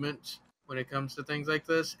movement when it comes to things like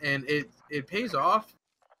this, and it pays off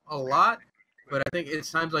a lot. But I think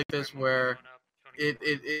it's times like this where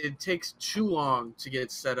it takes too long to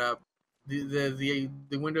get set up. The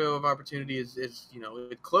window of opportunity is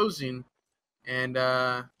closing, and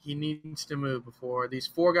he needs to move before these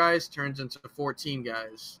 4 guys turns into 14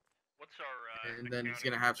 guys. And then he's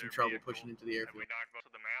gonna have some trouble pushing into the airfield.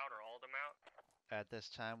 At this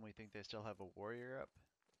time, we think they still have a warrior up.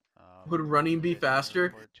 Would running be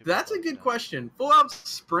faster? That's a good question. Full out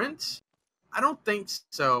sprint? I don't think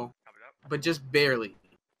so, but just barely.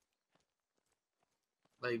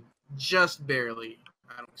 Like, just barely.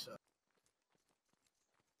 I don't think so.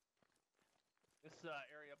 This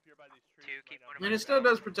area up here by these trees. I mean, it still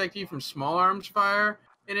does protect you from small arms fire,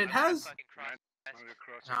 and it has...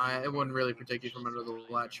 Nah, it wouldn't really protect you from another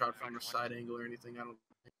lat shot from a side angle or anything, I don't think.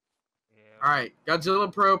 Alright,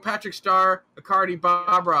 Godzilla Pro, Patrick Star, Icardi,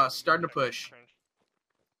 Bob Ross, starting to push.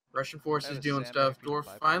 Russian forces doing stuff. Dwarf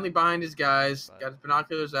finally behind his guys. Got his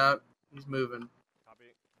binoculars out. He's moving.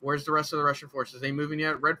 Where's the rest of the Russian forces? They moving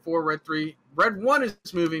yet? Red 4, Red 3. Red 1 is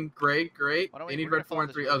moving. Great, great. They need Red 4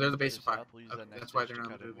 and 3. Oh, they're the base of fire. Okay, that's why they're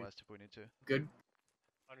not moving. Good.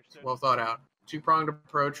 Well thought out. 2-pronged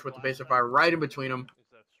approach with the base of fire right in between them.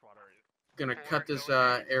 Gonna cut this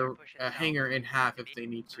hangar in half if they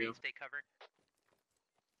need to.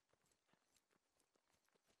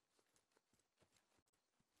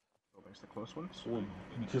 The close ones? Or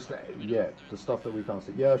just, yeah, the stuff that we can't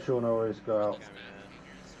see. Yeah, sure, no worries, go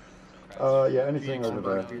out. Yeah, anything over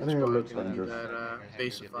there. Anything that looks dangerous.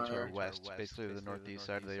 Base of fire. West, basically the northeast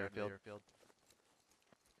side of the airfield.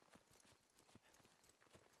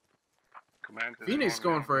 Phoenix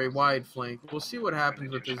going for a wide flank. We'll see what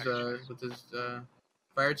happens with his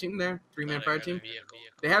fire team there. 3-man fire team.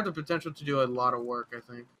 They have the potential to do a lot of work, I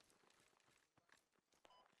think.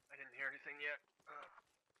 I didn't hear anything yet.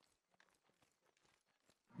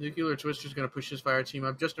 Nuclear Twister's going to push his fire team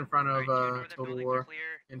up just in front of Total War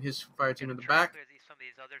and his fire team in the back.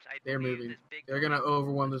 They're moving. They're going to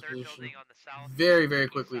overwhelm this position very, very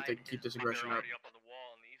quickly if they can keep this aggression up.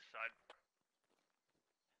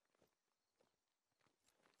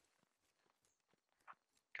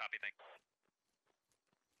 Copy, thank you.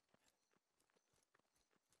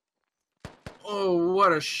 Oh,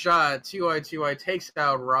 what a shot. TY takes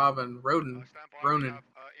out Ronin. Stand by. We have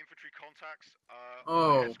infantry contacts.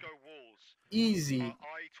 Oh, Esco walls. easy.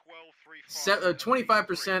 I-1235.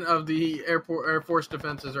 25% of the Air Force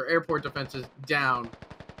defenses or airport defenses down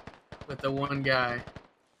with the one guy.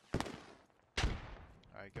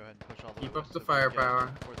 Alright, go ahead and push all the Keep way up west the so we can firepower.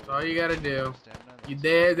 get before the That's all wind you gotta do.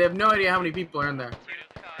 stamina. They have no idea how many people are in there.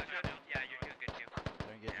 Yeah, you're doing good too.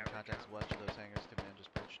 They're engaging contacts west of those hangars. Command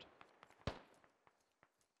just pushed.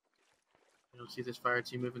 You don't see this fire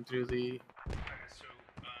team moving through the. So,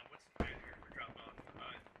 what's the plan here for drop off?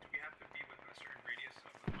 Do we have to be within a certain radius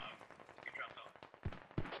of the mob to be dropped off?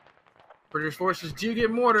 British forces do get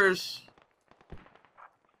mortars.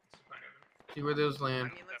 See where those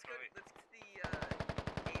land. I mean, let's get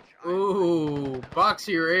the Ooh,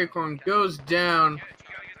 Boxier Acorn goes down.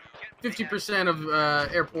 50% of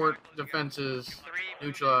airport defenses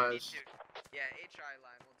neutralized. Yeah, HI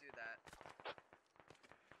line, we'll do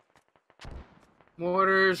that.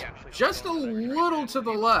 Mortars just a little to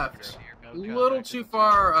the left. A little too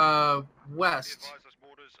far west.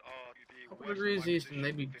 Couple degrees east and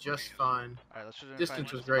they'd be just fine. Alright, let's just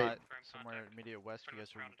Distance find was great. spot somewhere immediate west for you guys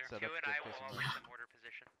to set up.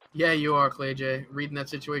 Yeah, you are, Clay J. Reading that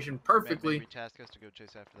situation perfectly. Task us to go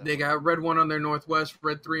chase after that. They got red 1 on their northwest,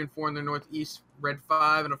 red 3 and 4 on their northeast, red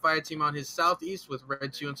 5, and a fire team on his southeast with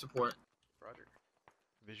red 2 in support. Roger.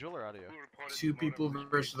 Visual or audio? 2 people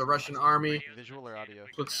versus the Russian army. Visual or audio?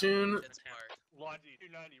 Platoon.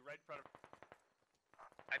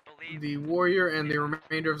 I believe The warrior and the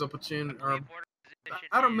remainder of the platoon are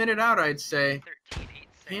about a minute out, I'd say.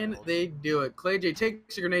 Can they do it? Clay J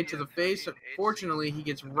takes a grenade to the face. Fortunately, he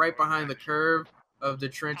gets right behind the curve of the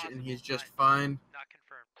trench and he's just fine. not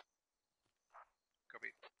confirmed. Copy.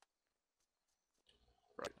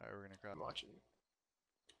 Alright, we're gonna grab. Watching.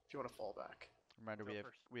 If you want to fall back. Reminder,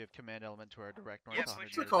 we have command element to our direct north.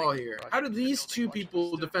 What's the call here? How did these 2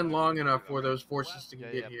 people defend long enough for those forces to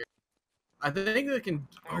get here? I think they can.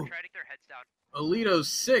 Oh, Try to get their heads down. Alito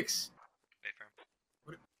 6.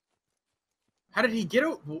 What? How did he get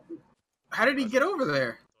over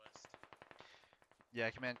there? Yeah,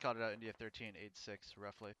 command called it out. India 1386,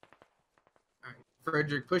 roughly.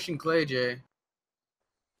 Frederick pushing Clay J. Warrior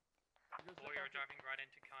driving right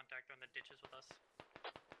into contact on the ditches with us.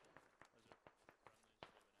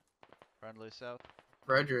 Friendly south.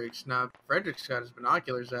 Frederick's got his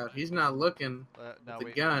binoculars out. He's not looking No, with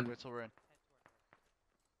the gun. Wait till we're in.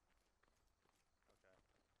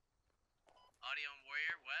 Audio and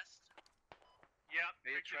Warrior west. Yep.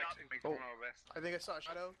 Oh, I think I saw a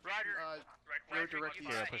shadow. Go direct east.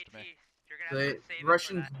 Yeah, push to me. The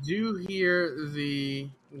Russians do hear the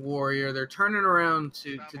warrior. They're turning around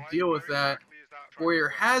to deal with that. Warrior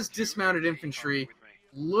has dismounted infantry.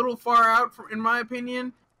 Little far out, in my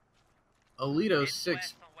opinion. Alito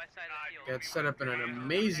 6 got set up in an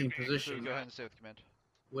amazing position Go ahead and stay with command.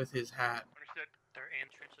 with his hat. Understood. They're in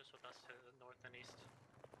trenches with us to the north and east.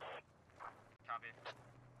 Copy.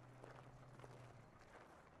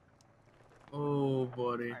 Oh,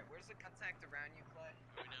 buddy. Alright, where's the contact around you,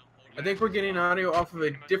 Clay? I think we're getting audio off of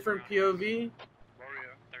a different POV.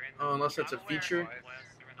 Oh, unless that's a feature.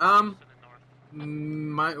 One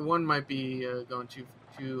might be going too.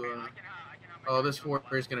 Oh, this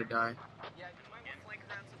warrior is gonna die. Yeah, you might want to flank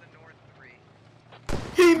around to the north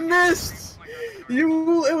 3. He missed.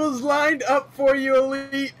 It was lined up for you,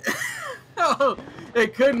 Elite. Oh,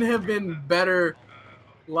 it couldn't have been better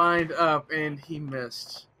lined up, and he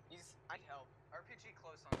missed. I help. RPG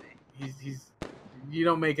close on me. You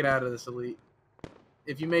don't make it out of this, Elite.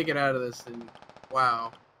 If you make it out of this, then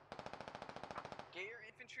wow. Get your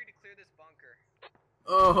infantry to clear this bunker.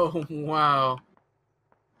 Oh, wow.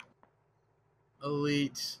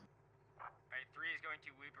 Elite.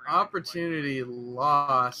 Opportunity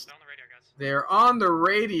lost. They're on the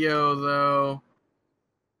radio, though.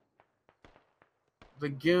 The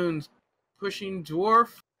goons pushing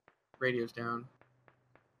Dwarf. Radio's down.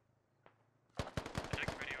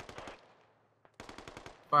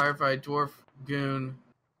 Firefight Dwarf Goon.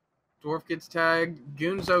 Dwarf gets tagged.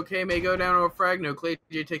 Goon's okay, may go down to a frag. No, Clay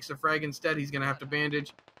J takes the frag instead. He's going to have to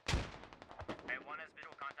bandage.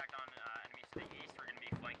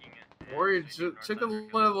 Warrior took a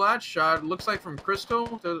little latch shot. Looks like from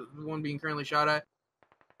Crystal, the one being currently shot at.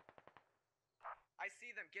 I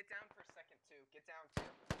see them. Get down for a second, too. Get down, too.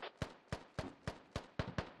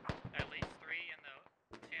 At least 3 in the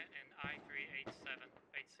 10 and I-3, 87,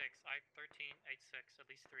 86, I-13, 86. At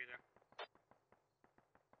least 3 there.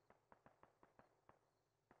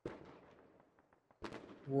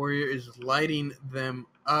 Warrior is lighting them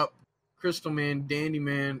up. Crystal Man, Dandy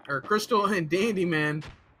Man, or Crystal and Dandy Man,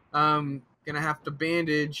 Gonna have to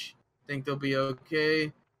bandage. Think they'll be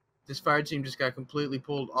okay. This fire team just got completely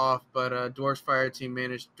pulled off, but Dwarf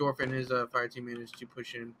and his fire team managed to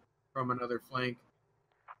push in from another flank.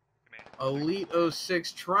 Elite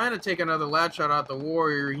 06 trying to take another lat shot out the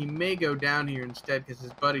Warrior. He may go down here instead because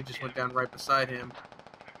his buddy just went down right beside him.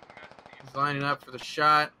 He's lining up for the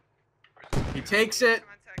shot. He takes it.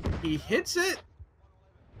 He hits it.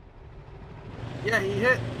 Yeah, he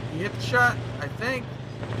hit the shot, I think.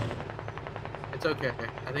 It's okay.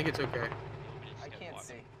 I think it's okay. I can't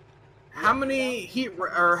see. How many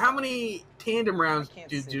how many tandem rounds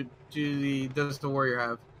does the Warrior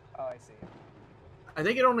have? Oh, I see. I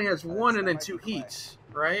think it only has one and then 2 heats,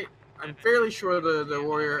 right? I'm fairly sure the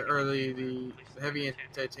Warrior or the heavy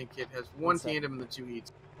anti-tank kit has 1 tandem and then 2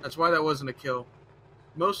 heats. That's why that wasn't a kill.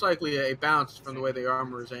 Most likely a bounce from the way the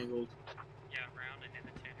armor is angled. Yeah, round and in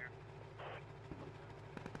the tin here.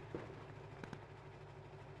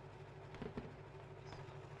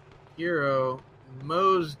 Hero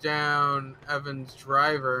mows down Evan's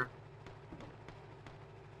driver.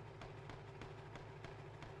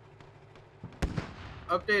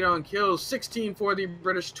 Update on kills, 16 for the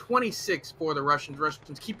British, 26 for the Russians.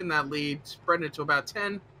 Russians keeping that lead, spreading it to about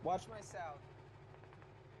 10. Watch my south.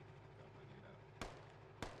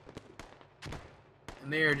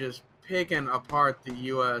 And they are just picking apart the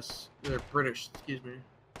U.S. They're British, excuse me.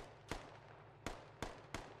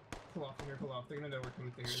 Pull off. They're gonna know we're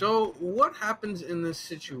coming through. So what happens in this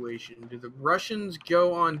situation? Do the Russians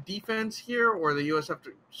go on defense here, or the U.S. have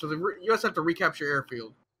to? So the U.S. have to recapture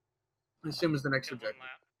airfield. I assume is the next objective.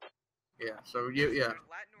 Yeah. So yeah.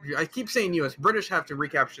 I keep saying U.S. British have to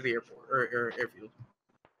recapture the airport or airfield.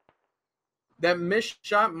 That missed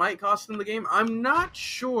shot might cost them the game. I'm not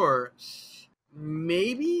sure.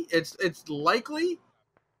 Maybe it's likely,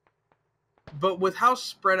 but with how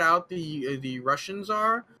spread out the Russians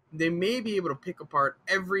are, they may be able to pick apart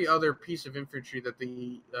every other piece of infantry that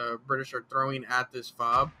the British are throwing at this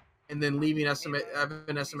fob, and then leaving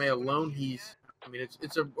Evan SMA alone.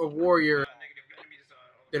 It's a warrior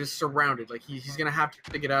that is surrounded. Like he's gonna have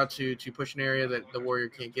to get out to push an area that the warrior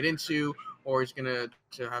can't get into, or he's gonna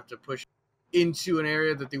have to push into an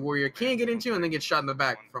area that the warrior can't get into, and then get shot in the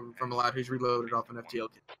back from a lad who's reloaded off an FTL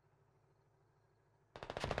kit.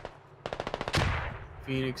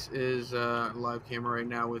 Phoenix is live camera right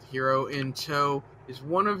now with Hero in tow. Is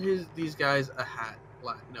one of these guys a hat?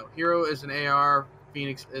 No, Hero is an AR.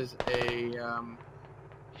 Phoenix is a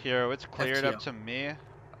Hero, it's cleared FTL. up to me.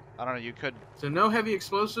 I don't know, you could... So no heavy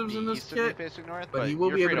explosives in this kit, north, but he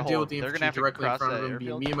will be able to deal with the infantry have to directly in cross front of that him,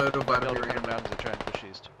 being airfield. Miyamoto, Vladimir, and down as they try and push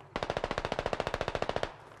east.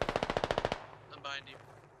 I'm behind you.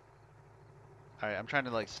 Alright, I'm trying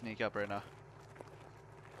to like sneak up right now.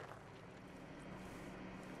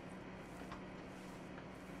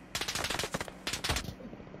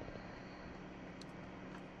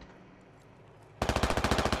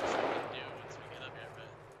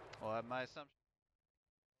 Well, my assumption.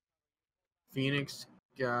 Phoenix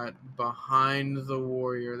got behind the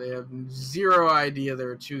warrior. They have zero idea there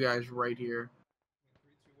are 2 guys right here.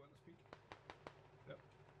 3, 2, 1, let's peek. Yep.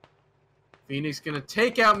 Phoenix gonna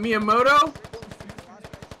take out Miyamoto.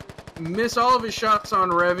 Miss all of his shots on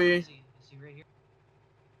Revy. Is he right here?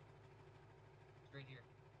 Right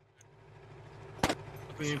here.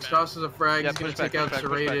 Phoenix tosses a frag. He's gonna take out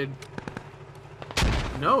Serrated.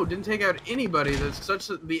 No, didn't take out anybody. That's such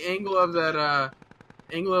the angle of that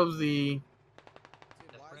angle of the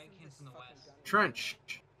trench.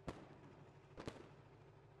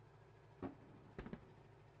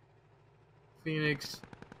 Phoenix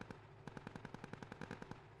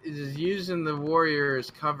is using the warrior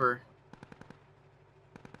as cover.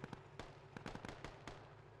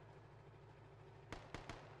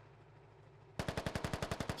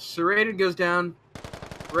 Serrated goes down.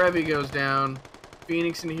 Revy goes down.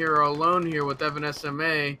 Phoenix and Hero alone here with Evan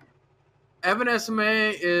SMA. Evan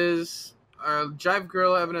SMA is Jive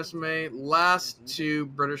Gorilla, Evan SMA, last 2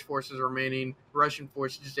 British forces remaining. Russian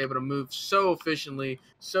forces just able to move so efficiently,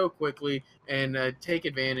 so quickly, and take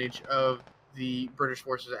advantage of the British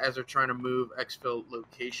forces as they're trying to move exfil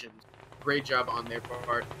locations. Great job on their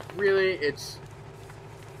part. Really,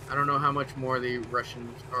 I don't know how much more the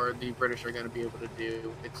Russians or the British are going to be able to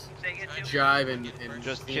do. It's Jive and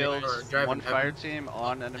just Phoenix, killed or Jive one and fire Evan. team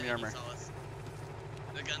on enemy armor.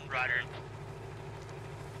 The gun rider.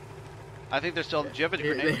 I think they're still. Do you have a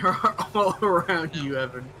grenade? They are all around you,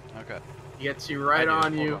 Evan. Okay. He gets you right I do.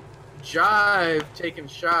 on you. Jive taking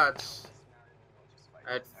shots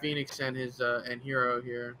at Phoenix and his and Hero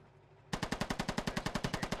here.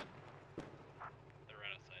 They're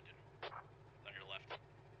right outside, dude. On your left.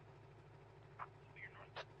 Your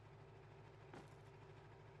north.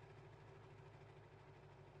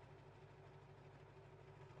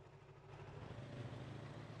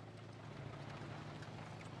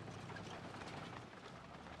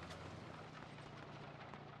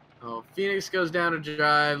 Well, Phoenix goes down to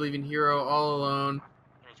drive, leaving Hero all alone.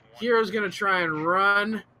 Hero's gonna try and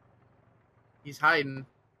run. He's hiding.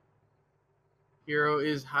 Hero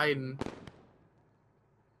is hiding.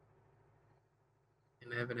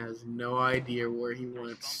 And Evan has no idea where he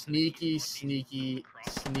went. Sneaky, sneaky,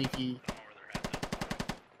 sneaky.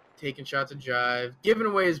 Taking shots at drive. Giving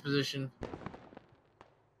away his position.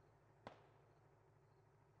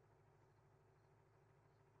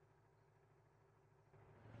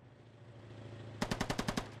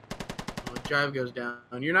 Drive goes down.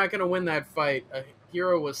 You're not going to win that fight. A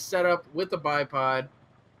Hero was set up with the bipod,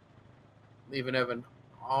 leaving Evan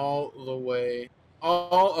all the way,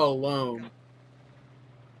 all alone.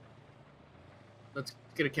 Let's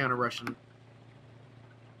get a counter Russian.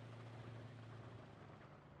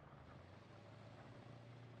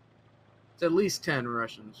 It's at least 10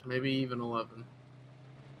 Russians, maybe even 11.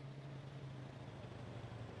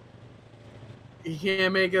 He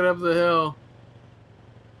can't make it up the hill.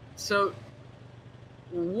 So,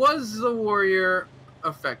 was the Warrior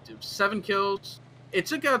effective? 7 kills. It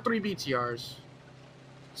took out 3 BTRs.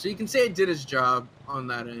 So you can say it did its job on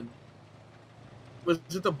that end. Was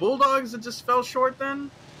it the Bulldogs that just fell short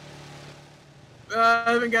then?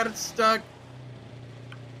 I haven't got it stuck.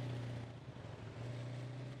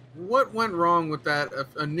 What went wrong with that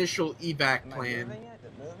initial evac plan? Moving it? Is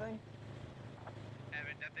it moving?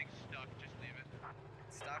 Evan, that thing's stuck. Just leave it.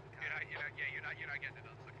 It's stuck? You're not getting it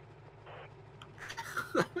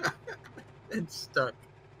unstuck. It's stuck.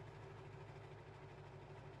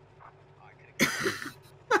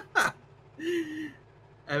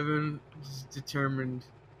 Evan is determined.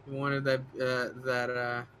 He wanted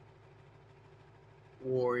that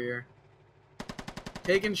Warrior.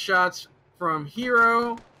 Taking shots from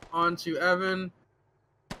Hero onto Evan.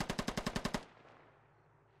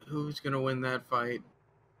 Who's gonna win that fight?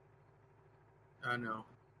 No.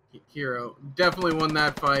 Hero definitely won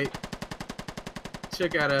that fight.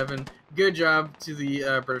 Took out Evan. Good job to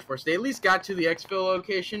the British Force. They at least got to the exfil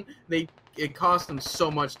location. It cost them so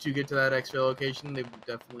much to get to that exfil location. They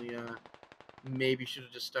definitely maybe should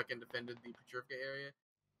have just stuck and defended the Petrovka area.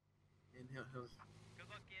 And Good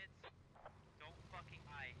luck, kids. Don't fucking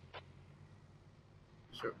lie.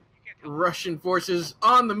 Sure. Russian forces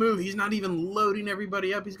on the move. He's not even loading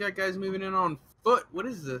everybody up. He's got guys moving in on foot. What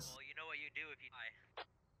is this? Well, you know what you do if you lie.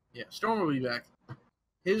 Yeah, Storm will be back.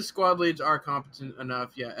 His squad leads are competent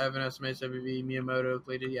enough. Yeah, Evan, SMS, WV, Miyamoto,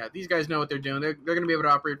 Clayton. Yeah, these guys know what they're doing. They're going to be able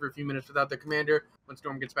to operate for a few minutes without their commander. When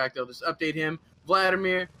Storm gets back, they'll just update him.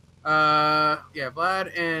 Vladimir,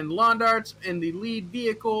 Vlad and Londarts in the lead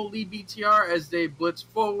vehicle, lead BTR as they blitz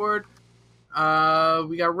forward.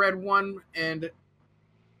 We got Red 1 and a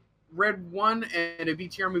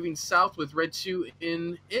BTR moving south with Red 2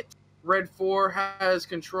 in it. Red 4 has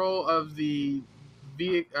control of the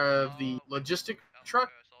logistic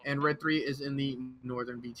truck, and Red 3 is in the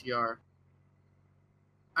northern BTR.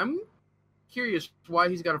 I'm curious why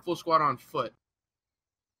he's got a full squad on foot.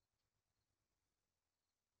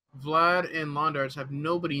 Vlad and Londarts have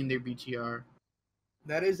nobody in their BTR.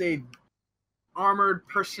 That is a armored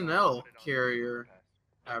personnel carrier,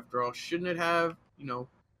 after all. Shouldn't it have,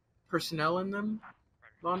 personnel in them?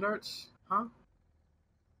 Londarts? Huh?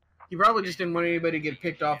 He probably just didn't want anybody to get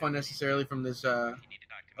picked off unnecessarily from this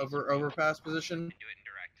overpass position.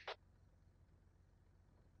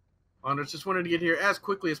 Londarts just wanted to get here as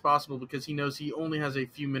quickly as possible because he knows he only has a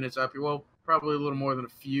few minutes up here. Well, probably a little more than a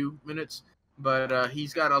few minutes, but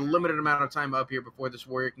he's got a limited amount of time up here before this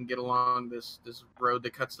Warrior can get along this road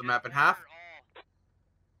that cuts the map in half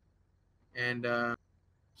and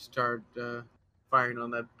start firing on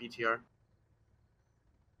that BTR.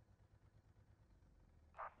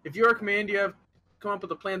 If you're a command, do you have come up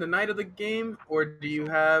with a plan the night of the game, or do you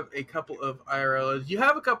have a couple of IRLs? You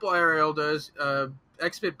have a couple IRLs.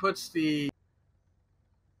 XBit puts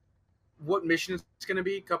what mission it's going to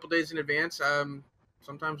be a couple days in advance,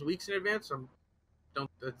 sometimes weeks in advance.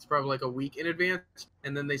 It's probably like a week in advance,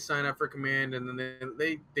 and then they sign up for command, and then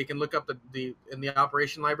they can look up in the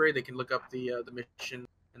operation library. They can look up the mission,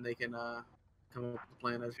 and they can come up with a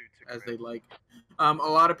plan as they like. A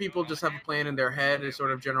lot of people just have a plan in their head, a sort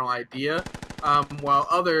of general idea, while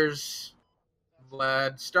others,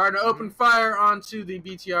 Vlad, start to open fire onto the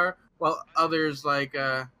BTR, while others like,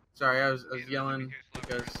 sorry, I was yelling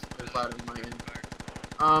because there's loud in my end.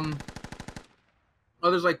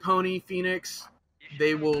 Others like Pony, Phoenix,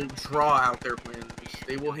 they will draw out their plans.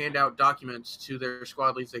 They will hand out documents to their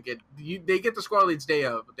squad leads. They get the squad leads day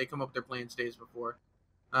of, but they come up with their plans days before.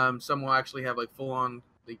 Some will actually have like full-on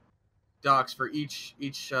docs for each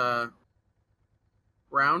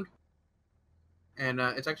round, and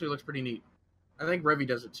it actually looks pretty neat. I think Revy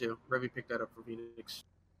does it too. Revy picked that up for Phoenix.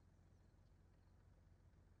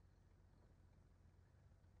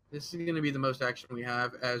 This is going to be the most action we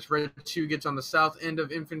have as Red 2 gets on the south end of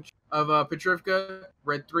Petrivka,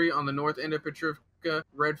 Red 3 on the north end of Petrivka,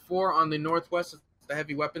 Red 4 on the northwest, the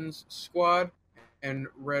heavy weapons squad, and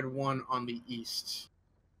Red 1 on the east.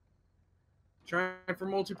 Trying for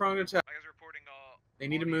multi-pronged attack. They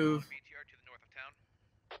need to move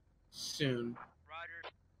soon.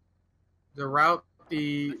 The route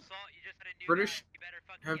the British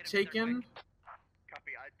have taken.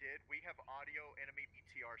 Copy, I did. We have audio enemy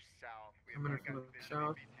BTR south. We I'm have gonna got from the enemy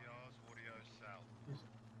south. BTRs audio south.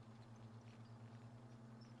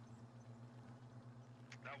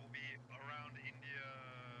 That will be around India.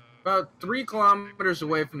 About 3 kilometers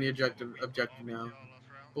away from the objective now.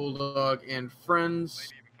 Bulldog and friends.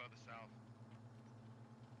 Maybe even further south.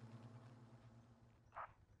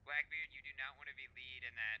 Blackbeard, you do not want to be lead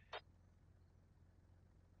in that.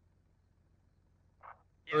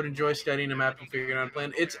 I would enjoy studying the map and figuring out a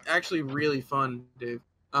plan. It's actually really fun, Dave.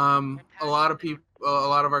 A lot of people, a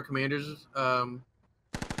lot of our commanders,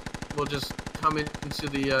 will just come into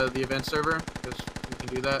the event server because we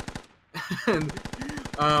can do that, and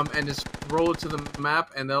just roll it to the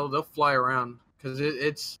map, and they'll fly around because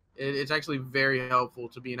it's actually very helpful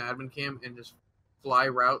to be an admin cam and just fly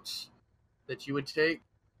routes that you would take,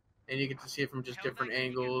 and you get to see it from just different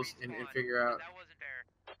angles and figure out. That wasn't fair.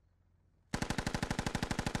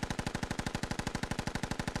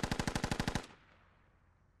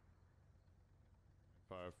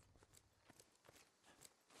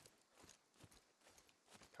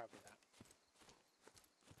 Copy that.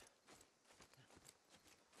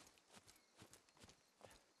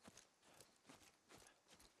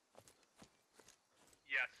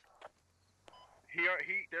 Yes.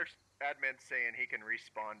 There's admin saying he can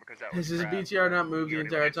respawn because that Has was his crap. BTR not moved the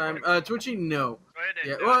entire time? Twitchy, no.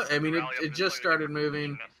 Yeah, well, I mean, it just started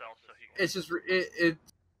moving. It's just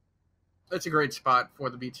it's a great spot for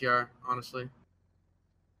the BTR, honestly.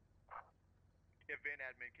 Event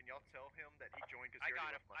admin, can y'all tell him that he joined because I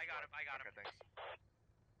got him. I got him. Okay, thanks.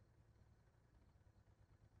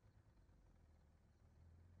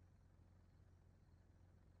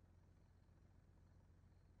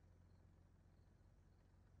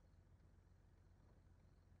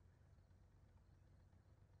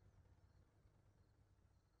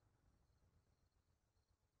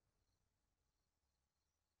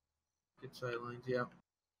 Good sight lines, yeah.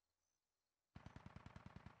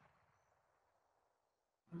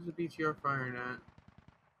 Who's the BTR firing at?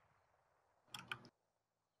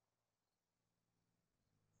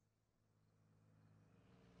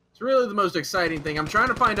 It's really the most exciting thing. I'm trying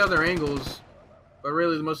to find other angles, but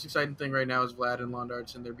really the most exciting thing right now is Vlad and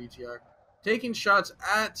Londarts and their BTR. Taking shots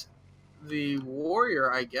at the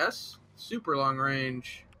Warrior, I guess. Super long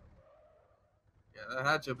range. Yeah, that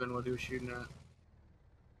had to have been what he was shooting at.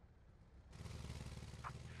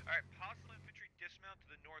 Alright, possible infantry dismount to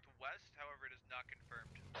the northwest, however it is not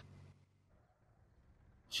confirmed.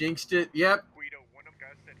 Jinxed it. Yep. Guido, one of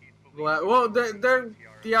guys said he's Well,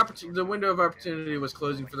 the window of opportunity was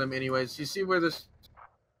closing for them anyways. You see where this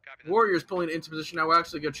Warrior's pulling into position now. We'll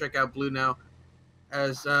actually go check out blue now.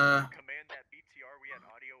 As Command that BTR, we had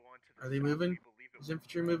audio on to the are they south. moving? Is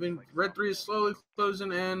infantry moving? Red 3 is slowly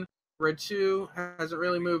closing in. Red 2 hasn't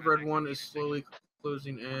really moved. Red 1 is slowly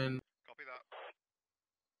closing in. Copy that.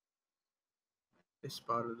 They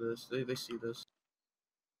spotted this. They see this.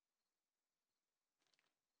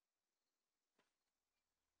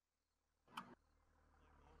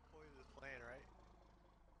 Point of this plan, right?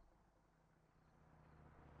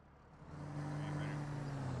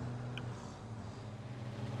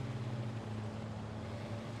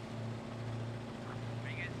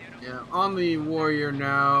 Yeah, on the Warrior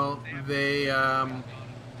now, they're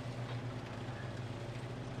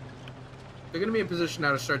going to be in position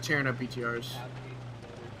now to start tearing up BTRs.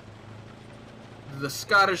 The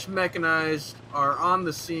Scottish mechanized are on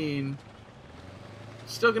the scene.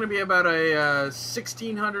 Still going to be about a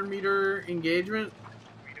 1,600 meter engagement.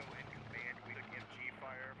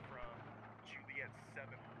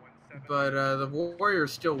 But the Warrior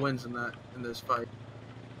still wins in this fight.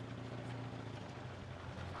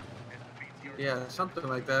 Yeah, something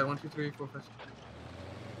like that. 1, 2, 3, 4, 5, 6.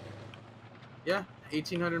 Yeah,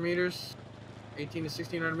 1,800 meters. 18 to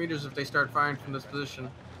 1,600 meters if they start firing from this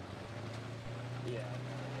position. Yeah.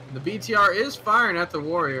 The BTR is firing at the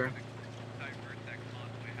Warrior.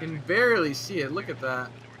 You can barely see it. Look at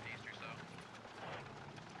that.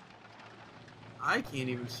 I can't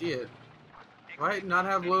even see it. Do I not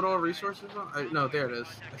have load all resources on? No, there it is.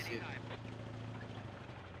 I see it.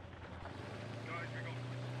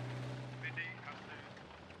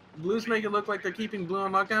 Blues make it look like they're keeping Blue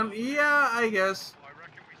on lockdown. Yeah, I guess. I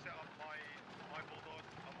reckon we set up my bulldog,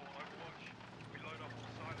 Overwatch. We load up all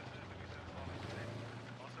silencers and we send silencers in.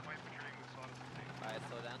 I'll send my infantry in with silencers in. Alright,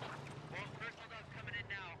 slow down. Well, first bulldog's coming in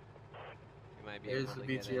now. We might be Here's able the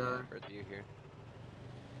to get BTR. a bird view here.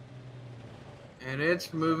 And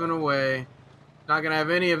it's moving away. Not gonna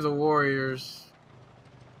have any of the warriors.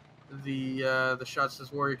 The shots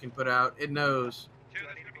this warrior can put out. It knows.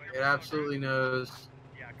 It absolutely knows.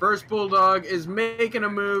 First Bulldog is making a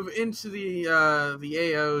move into the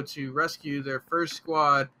AO to rescue their first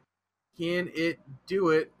squad. Can it do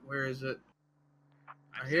it? Where is it?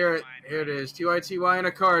 I hear it. Here it is. TYTY and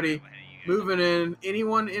Acardi moving in.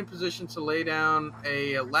 Anyone in position to lay down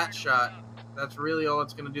a lat shot. That's really all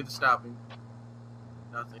it's going to do the stopping.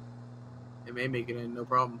 Nothing. It may make it in. No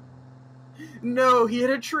problem. No, he hit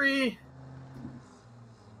a tree.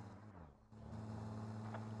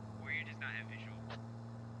 Warrior does not have visual.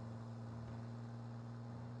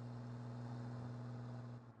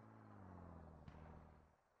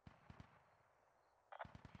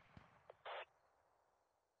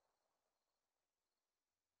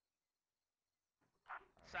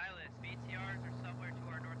 Silas, BTRs are somewhere to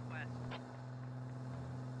our northwest.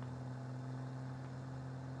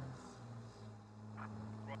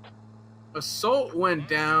 Assault went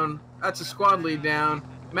down. That's a squad lead down.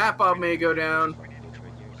 Mapbob may go down.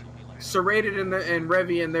 Serrated and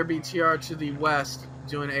Revy and their BTR to the west,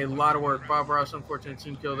 doing a lot of work. Bob Ross, unfortunate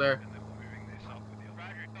team kill there.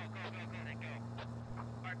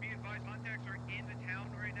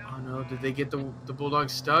 Oh no, did they get the Bulldog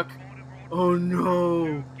stuck? Oh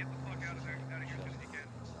no!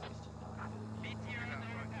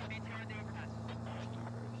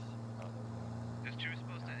 There's two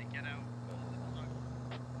supposed to get out.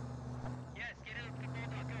 Yes, get out the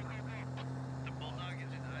bulldog. Go, go, go. The bulldog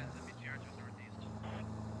is in the BTR to the northeast.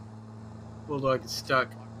 Bulldog is stuck.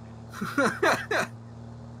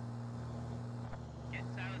 Get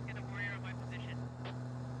Silas, get a warrior on my position.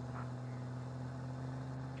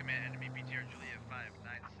 Command enemy BTR Juliet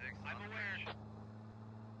 596. I'm aware.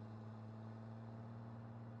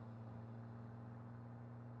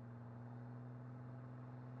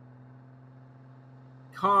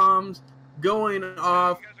 Comms going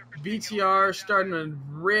off. BTR starting to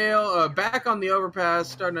rail back on the overpass,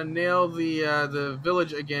 starting to nail the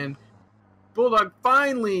village again. Bulldog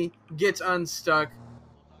finally gets unstuck.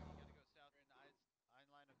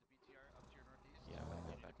 Yeah, I'm gonna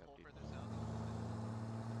go back up.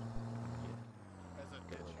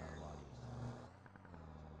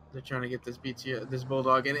 They're trying to get this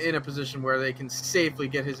Bulldog in a position where they can safely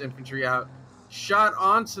get his infantry out. Shot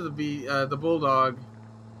onto the Bulldog.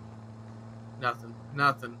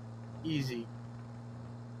 Nothing. Easy.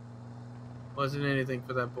 Wasn't anything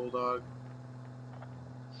for that Bulldog.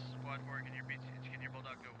 Squad 4, can your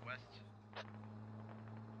bulldog go west?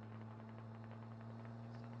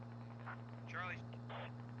 Charlie.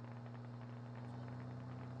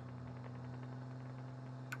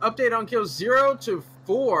 Update on kills 0 to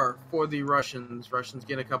 4 for the Russians. Russians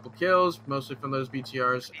get a couple kills, mostly from those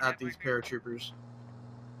BTRs at these paratroopers.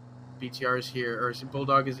 BTR is here, or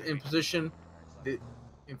Bulldog is in position. The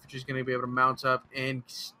infantry is going to be able to mount up and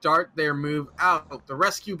start their move out. The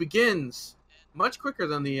rescue begins. Much quicker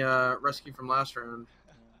than the rescue from last round.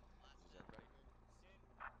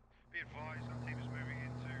 Be advised, our team is moving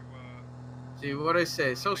into. See what I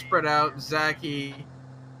say? So spread out. Zaki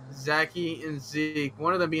and Zeke.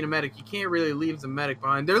 One of them being a medic. You can't really leave the medic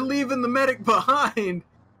behind. They're leaving the medic behind.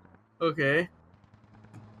 Okay.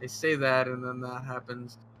 They say that, and then that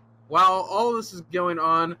happens. While all this is going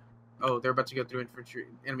on, oh, they're about to go through infantry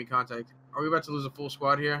enemy contact. Are we about to lose a full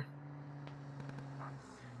squad here?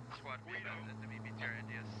 Squad 4, enemy BTR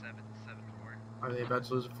India 774. Are they about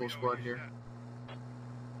to lose a full squad here?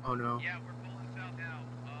 Oh no. Yeah, we're pulling south now.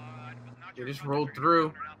 They just rolled through.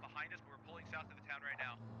 Behind us, but we're pulling south of the town right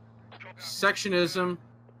now. Sectionism.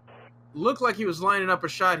 Looked like he was lining up a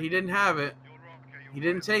shot. He didn't have it. He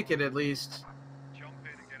didn't take it, at least.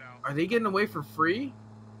 Are they getting away for free?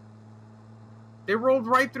 They rolled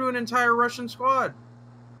right through an entire Russian squad.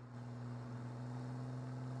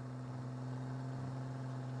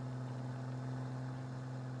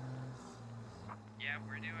 Yeah,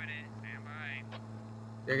 we're doing it. Stand by.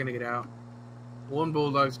 They're going to get out. One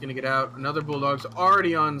Bulldog's going to get out. Another Bulldog's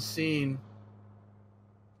already on scene.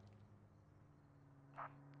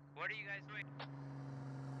 What are you guys doing?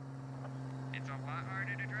 It's a lot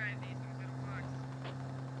harder to drive these things in a box.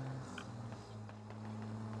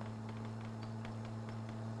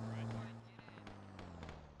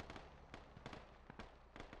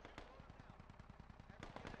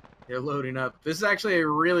 They're loading up. This is actually a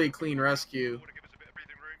really clean rescue.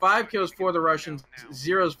 5 kills for the Russians,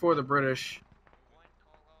 0s for the British.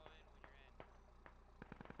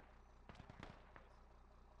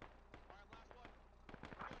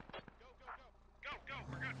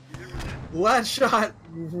 Last shot,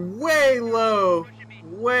 way low.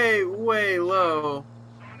 Way low.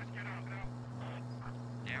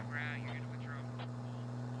 Yeah, we're out. You're gonna withdraw.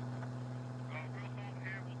 We'll hold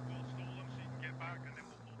here. We'll stall them so you can get back, and then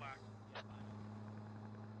we'll pull back.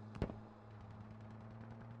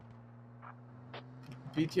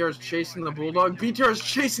 BTR's chasing the Bulldog. BTR's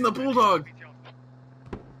chasing the Bulldog.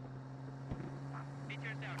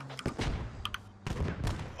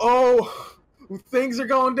 Oh, things are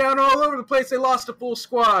going down all over the place. They lost a full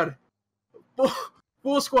squad.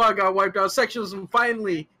 Full squad got wiped out. Sectionalism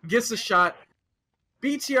finally gets a shot.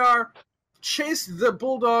 BTR chased the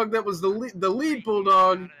Bulldog that was the lead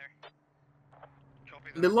Bulldog.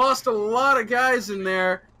 They lost a lot of guys in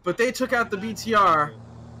there, but they took out the BTR.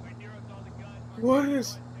 What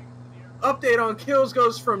is... Update on kills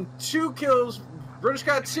goes from 2 kills. British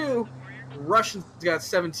got 2. Russians got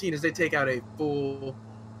 17 as they take out a full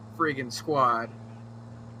friggin' squad.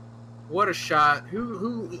 What a shot.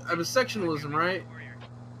 Who it was sectionalism, right?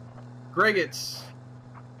 Gregitz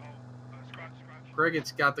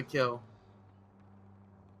got the kill.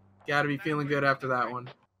 Gotta be feeling good after that one.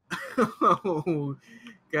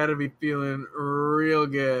 Gotta be feeling real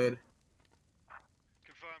good.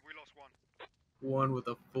 Confirmed, we lost 1. 1 with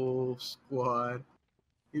a full squad.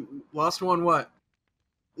 Lost 1 what?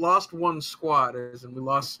 Lost 1 squad, as in we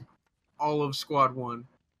lost all of squad 1.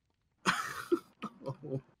 Squad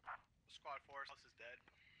 4 is dead.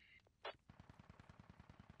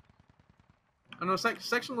 I know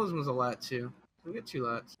sectionalism was a lat too. We get 2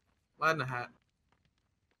 lats. Lat and a hat.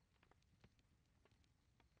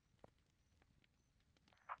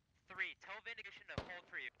 3. Tell Vindication to hold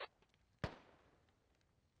for you.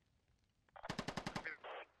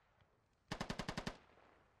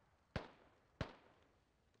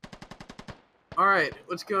 Alright,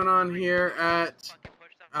 what's going on here at...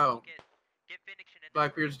 Oh.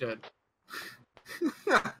 Blackbeard's dead.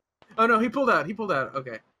 Oh no, he pulled out. He pulled out.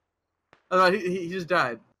 Okay. I thought he just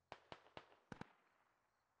died.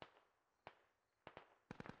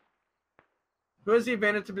 Who has the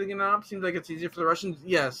advantage to begin up? Seems like it's easier for the Russians.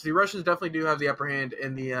 Yes, the Russians definitely do have the upper hand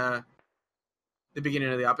in the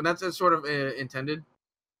beginning of the op, and that's sort of intended.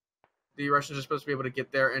 The Russians are supposed to be able to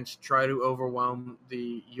get there and try to overwhelm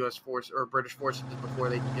the U.S. force or British forces before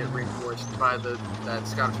they can get reinforced by that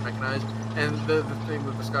Scottish mechanized. And the thing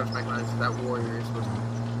with the Scottish mechanized is that warrior is supposed to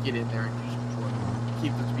get in there and just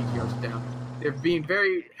keep the BTRs down. They're being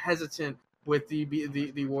very hesitant with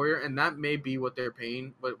the warrior, and that may be what they're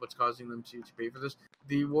paying, what's causing them to pay for this.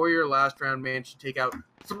 The warrior last round managed to take out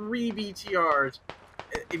 3 BTRs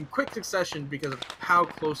in quick succession because of how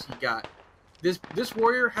close he got. This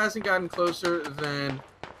warrior hasn't gotten closer than...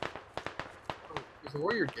 Oh, is the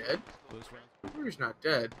warrior dead? The warrior's not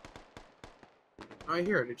dead. Oh, I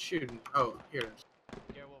hear it. It's shooting. Oh, here it is.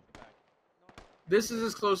 This is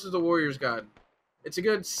as close as the warrior's gotten. It's a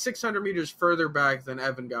good 600 meters further back than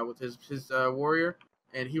Evan got with his warrior,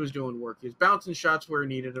 and he was doing work. He was bouncing shots where he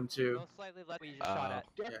needed him to. Most likely left where you just shot at.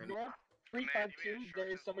 Yeah. 352, there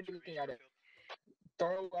is somebody looking at it.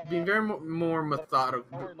 Being very much more methodical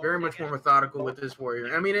with this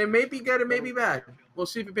warrior. I mean, it may be good, it may be bad. We'll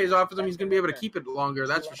see if it pays off for him. He's going to be able to keep it longer,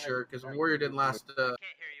 that's for sure, because the warrior didn't last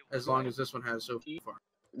as long as this one has so far.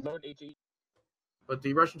 But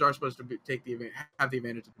the Russians are supposed to have the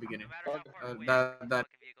advantage at the beginning. That's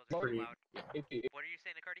pretty. What are you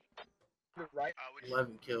saying, Nicardi? Right.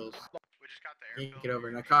 11 kills. We just got the Can't get over,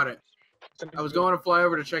 and I caught it. I was going to fly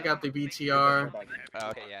over to check out the BTR. Oh,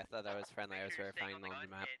 okay, yeah, I thought that was friendly. I was verifying on the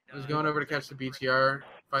map. I was going over to catch the BTR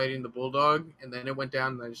fighting the Bulldog, and then it went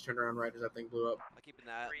down, and I just turned around right as that thing blew up. I'll keep an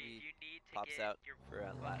eye out. He pops out for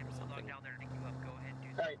a lat or something.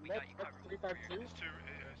 Alright, let's 352. It's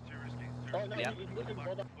too risky. Oh no, Yeah. he's moving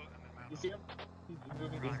Bulldog. You see him? He's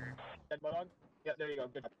moving his dead Bulldog. Yeah, there you go.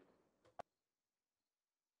 Good.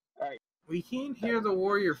 Alright. We can't hear the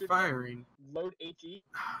warrior firing. Load HE.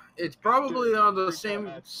 It's probably on the same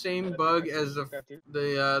bug as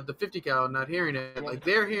the 50 cal. Not hearing it. Like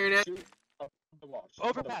they're hearing it.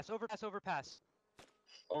 Overpass.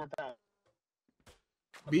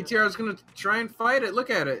 BTR is gonna try and fight it. Look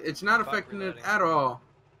at it. It's not affecting it at all.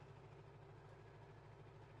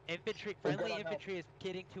 Friendly infantry is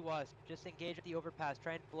getting to us. Just engage at the overpass.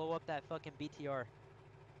 Try and blow up that fucking BTR.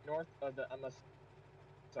 North of the MS.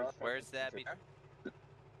 Where's that BTR?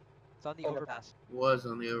 It's on the overpass. Was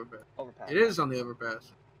on the overpass. Overpass. It is on the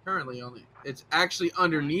overpass. Currently only. It's actually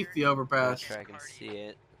underneath the Not overpass. sure I can see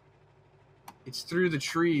it. It's through the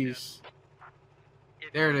trees.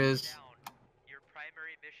 There it is.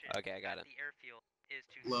 Okay, I got it.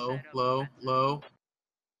 Low, low, low.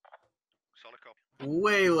 Solid copy.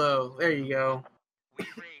 Way low. There you go.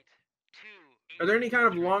 Are there any kind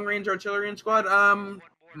of long-range artillery in squad?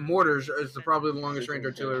 Mortars is probably the longest range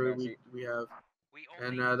artillery we have.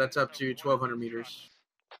 And that's up to 1,200 meters.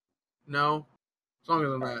 No? It's longer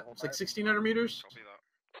than that. It's like 1,600 meters? Copy that.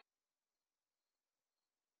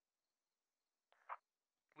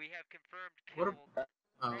 We have confirmed What killed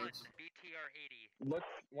Oh, one it's... BTR-80. Look,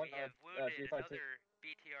 one We have wounded 352. another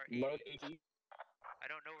BTR-80. Load AT. I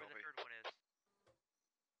don't know where the third one is.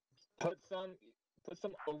 Put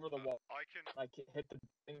some over the wall. I can. Like hit the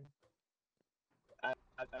thing. At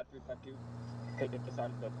 352. Hit the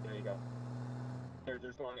side of the. There you go.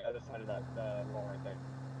 There's one on the other side of that wall right there.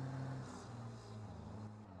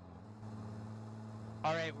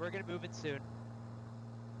 All right, we're gonna move in soon.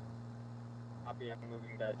 Copy. I'm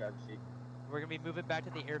moving the driver's seat. We're gonna be moving back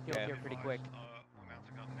to the airfield here pretty quick. We're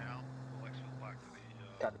mounting up now. We'll exfil back to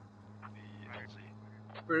the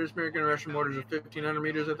LZ. British American Russian mortars are 1,500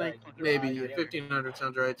 meters, I think. Maybe. Yeah, 1,500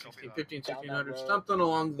 sounds right. 1,500, something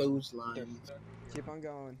along those lines. Keep on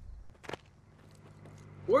going.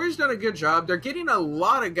 Warriors done a good job. They're getting a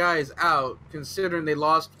lot of guys out, considering they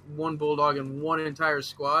lost one Bulldog and one entire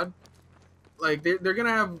squad. Like, they're going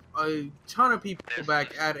to have a ton of people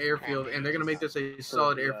back at airfield, and they're going to make this a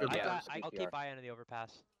solid airfield. I'll keep eye on the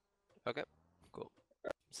overpass. Okay, cool.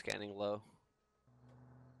 Scanning low.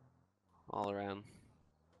 All around.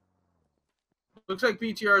 Looks like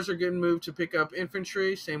BTRs are getting moved to pick up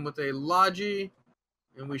infantry. Same with a Logi.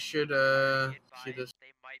 And we should see this.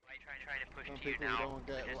 They might be trying to push to you now.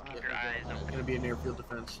 It's gonna be an airfield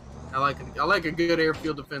defense. I like a good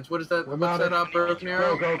airfield defense. What is that? We're What's that mounted. up, broken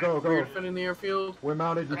arrow? Go. We're defending the airfield. We're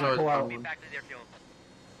mounted. You can pull out.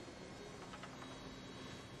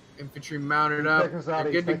 Infantry mounted up.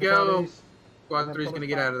 They're good to go. Squad 3's gonna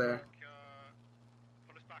get out of there.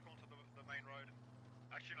 Pull us back onto the main road.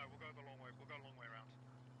 Actually, no, we'll go the long way. We'll go a long way around.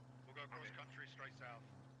 We'll go cross country straight south.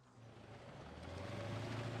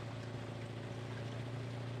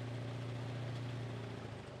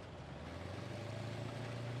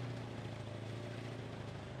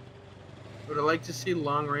 Would I like to see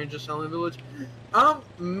long range of Selling Village?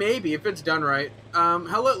 Maybe if it's done right.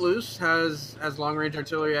 Hell Let Loose has long range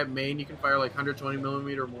artillery at main. You can fire like 120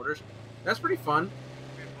 millimeter mortars. That's pretty fun.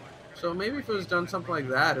 So maybe if it was done something like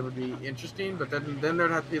that, it would be interesting. But then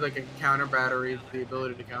there'd have to be like a counter battery, the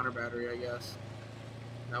ability to counter battery, I guess.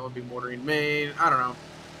 That would be mortaring main. I don't know.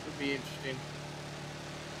 It would be interesting.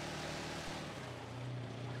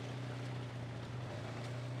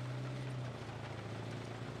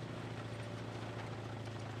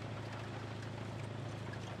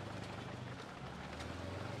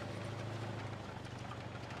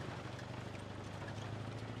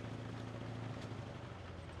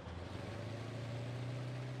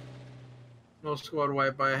 No squad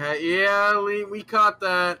wipe by a hat. Yeah, we caught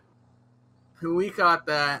that. We caught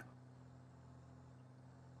that.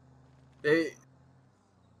 They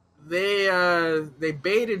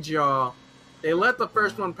baited y'all. They let the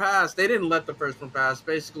first one pass. They didn't let the first one pass.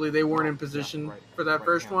 Basically, they weren't in position for that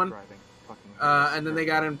first one. And then they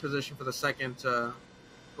got in position for the second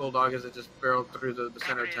Bulldog as it just barreled through the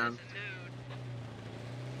center of town.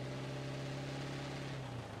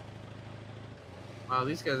 Wow,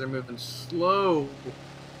 these guys are moving slow,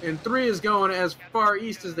 and 3 is going as far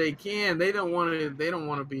east as they can. They don't want to. They don't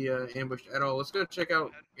want to be ambushed at all. Let's go check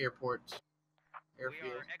out airports. Airfield.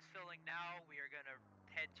 We are exfilling now. We are gonna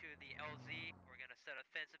head to the LZ. We're gonna set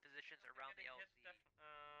offensive positions around the LZ.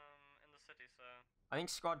 In the city, so. I think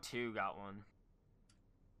Squad 2 got one.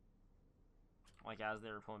 Like as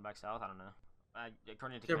they were pulling back south. I don't know.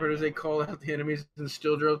 According to Shepherders, they called out the enemies and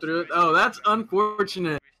still drove through it. Oh, that's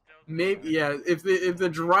unfortunate. Maybe, yeah, if the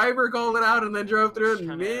driver called it out and then drove through it,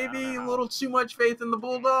 maybe a little too much faith in the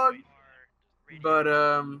Bulldog. But,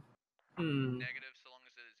 Negative, so long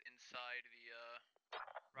as it is inside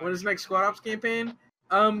the, when is next Squad Ops campaign?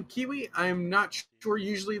 Kiwi, I'm not sure.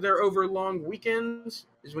 Usually they're over long weekends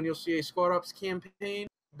is when you'll see a Squad Ops campaign.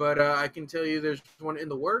 But, I can tell you there's one in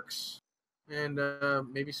the works. And,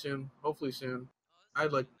 maybe soon. Hopefully soon.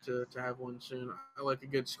 I'd like to have one soon. I like a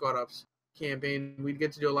good Squad Ops campaign. We'd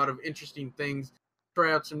get to do a lot of interesting things,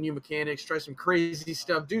 try out some new mechanics, try some crazy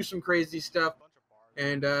stuff, do some crazy stuff,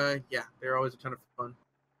 and yeah, they're always a ton of fun.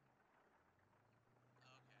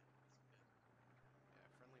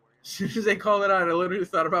 As soon as they called it out, I literally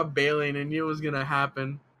thought about bailing and knew it was gonna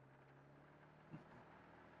happen.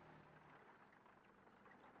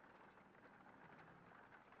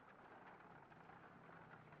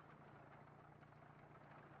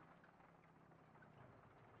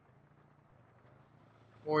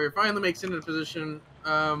 Warrior finally makes it into position.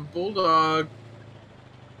 Bulldog.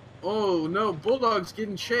 Oh no, Bulldog's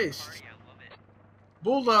getting chased.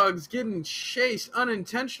 Bulldog's getting chased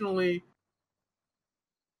unintentionally.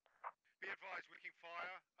 Be advised, we can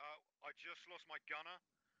fire. I just lost my gunner.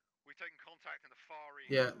 We've taken contact in the far east.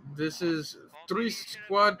 Yeah, this is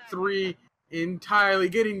Squad 3 entirely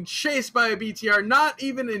getting chased by a BTR. Not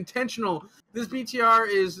even intentional. This BTR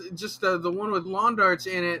is just the one with lawn darts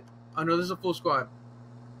in it. Oh no, this is a full squad.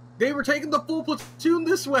 They were taking the full platoon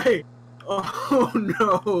this way. Oh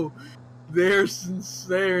no, they're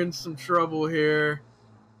in some trouble here.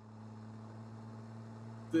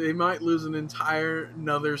 They might lose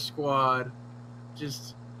another squad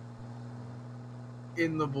just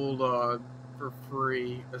in the Bulldog for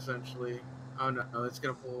free, essentially. Oh no, it's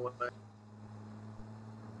gonna pull away.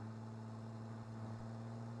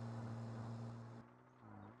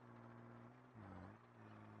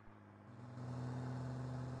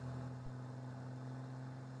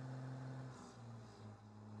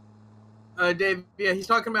 Dave, yeah, he's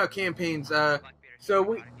talking about campaigns.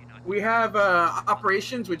 So we have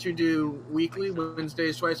operations, which you do weekly,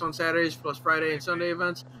 Wednesdays, twice on Saturdays, plus Friday and Sunday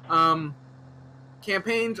events.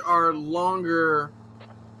 Campaigns are longer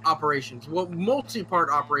operations, well, multi-part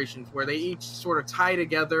operations, where they each sort of tie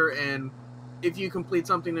together, and if you complete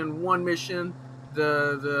something in one mission,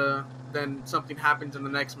 then something happens in the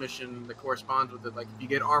next mission that corresponds with it. Like if you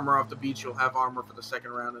get armor off the beach, you'll have armor for the second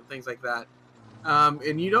round and things like that.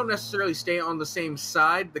 And you don't necessarily stay on the same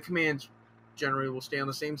side. The commands generally will stay on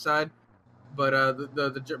the same side, but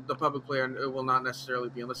the public player will not necessarily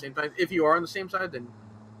be on the same side. If you are on the same side, then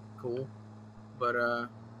cool. But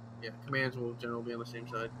yeah, commands will generally be on the same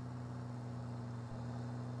side.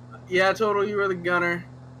 Yeah, total, you were the gunner.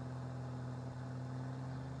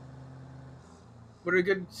 What are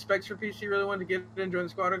good specs for PC? Really wanted to get in, join the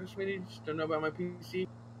squad committee. Just don't know about my PC.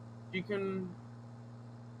 You can.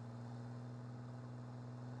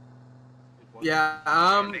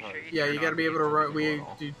 Yeah, yeah, you gotta be able to run. We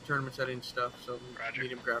do tournament setting stuff, so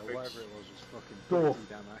medium graphics. Cool.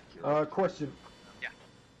 Question. Yeah.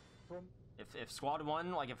 If squad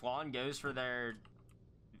 1, like if lawn goes for their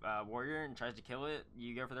warrior and tries to kill it,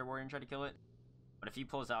 you go for their warrior and try to kill it. But if he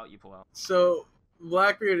pulls out, you pull out. So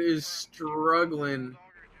Blackbeard is struggling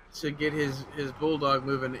to get his bulldog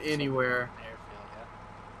moving anywhere.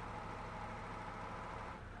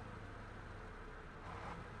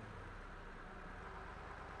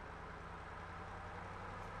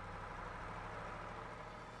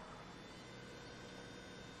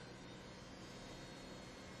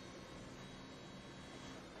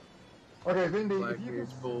 Okay, Vindy,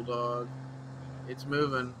 Blackbeard's bulldog. It's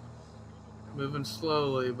moving. Moving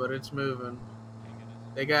slowly, but it's moving.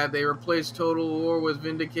 They replaced Total War with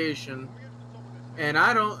Vindication. And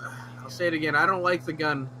I'll say it again, I don't like the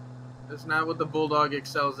gun. That's not what the Bulldog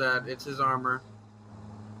excels at. It's his armor.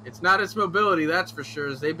 It's not its mobility, that's for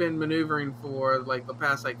sure. They've been maneuvering for like the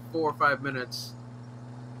past 4 or 5 minutes.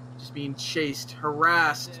 Just being chased,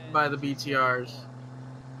 harassed by the BTRs.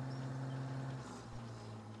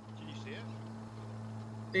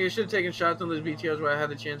 I think I should have taken shots on those BTRs where I had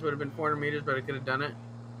the chance. Would have been 400 meters, but I could have done it.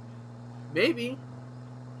 Maybe.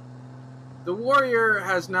 The Warrior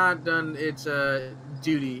has not done its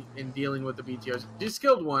duty in dealing with the BTRs. He's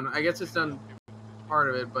killed one. I guess it's done part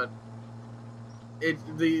of it, but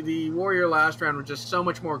the Warrior last round was just so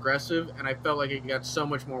much more aggressive, and I felt like it got so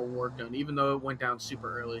much more work done, even though it went down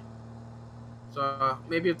super early. So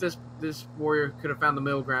maybe if this Warrior could have found the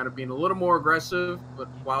middle ground of being a little more aggressive, but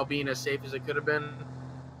while being as safe as it could have been,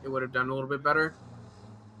 it would have done a little bit better.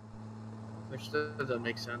 Which doesn't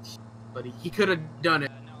make sense. But he could have done it.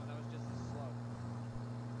 No, that was just as slow.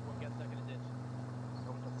 One gets stuck in a ditch.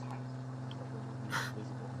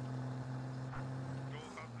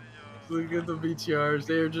 Look at the BTRs.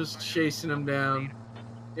 They are just chasing him down.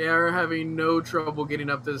 They are having no trouble getting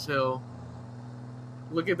up this hill.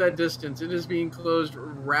 Look at that distance. It is being closed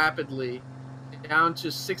rapidly. Down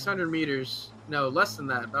to 600 meters. No, less than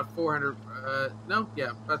that. About 400. No,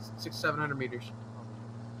 yeah, about 700 meters.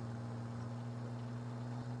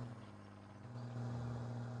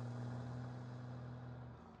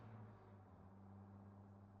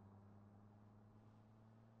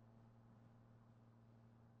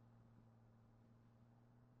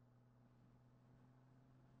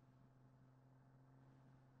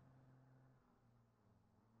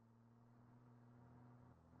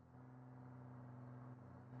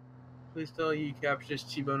 Please tell you captured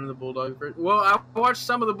just T-Bone and the Bulldog first. Well, I watched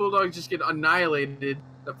some of the Bulldogs just get annihilated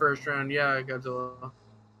the first round. Yeah, Godzilla.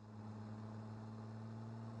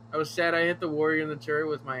 I was sad I hit the Warrior in the turret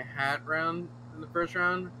with my hat round in the first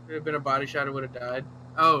round. If it had been a body shot, I would have died.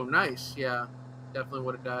 Oh, nice. Yeah, definitely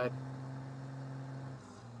would have died.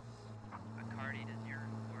 Cardi, does your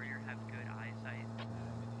warrior have good eyesight? Can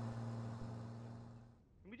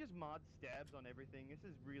we just mod stabs on everything? This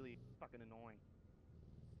is really fucking annoying.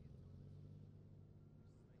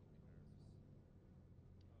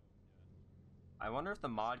 I wonder if the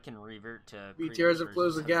mod can revert to BTRs have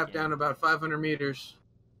closed the gap down about 500 meters.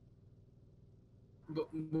 But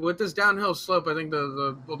with this downhill slope, I think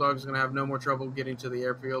the Bulldog is going to have no more trouble getting to the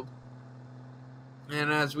airfield.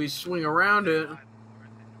 And as we swing around it,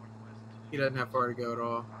 he doesn't have far to go at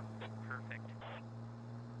all. Perfect.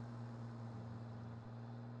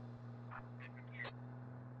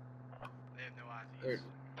 They have no There. IVs.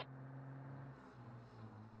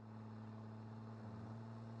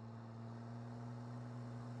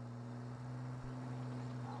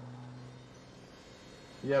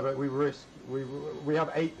 Yeah, but we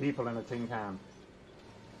have 8 people in a tin can.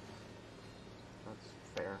 That's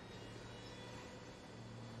fair.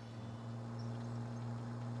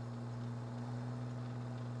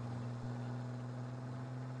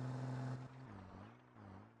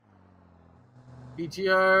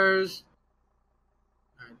 BTRs.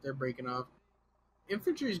 Alright, they're breaking off.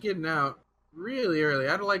 Infantry's getting out really early.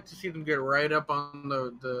 I'd like to see them get right up on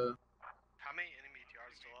the How many enemy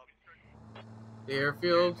BTRs still up? the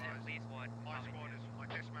airfield. At least one. My squad is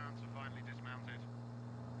dismounted, finally dismounted.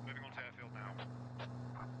 Moving on to airfield now.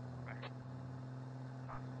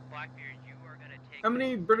 Blackbeard, you are gonna take. How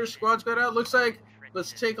many British squads got out? Looks like,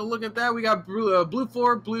 let's take a look at that. We got blue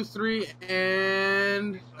 4, blue 3,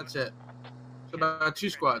 and that's it. So about 2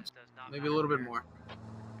 squads, maybe a little bit more.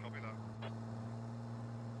 Copy that.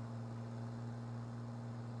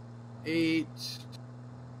 8.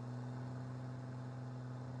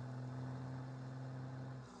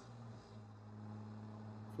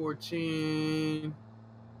 $14,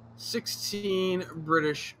 16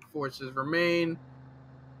 British forces remain.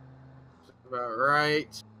 That's about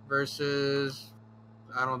right. Versus,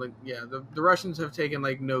 I don't think, yeah, the Russians have taken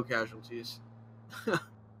like no casualties.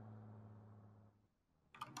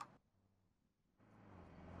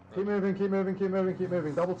 Keep moving, keep moving, keep moving, keep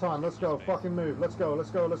moving. Double time. Let's go. Fucking move. Let's go. Let's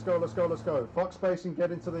go. Let's go. Let's go. Let's go. Let's go. Fuck space and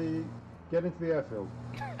get into the airfield.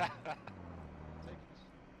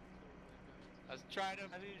 I was trying to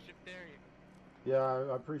leadership there.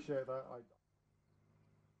 Yeah, I appreciate that.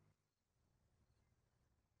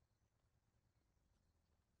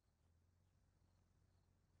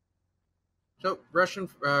 So, Russian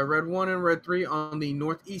Red 1 and Red 3 on the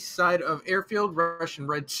northeast side of airfield. Russian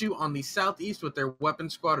Red 2 on the southeast with their weapon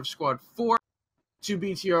squad of Squad 4. 2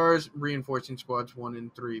 BTRs reinforcing Squads 1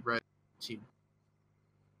 and 3 Red team.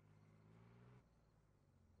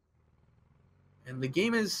 And the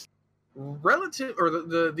game is relative, or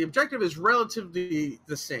the objective is relatively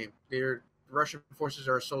the same. The Russian forces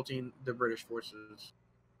are assaulting the British forces.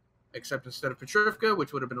 Except instead of Petrovka,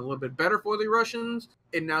 which would have been a little bit better for the Russians,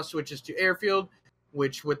 it now switches to airfield,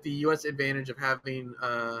 which with the U.S. advantage of having,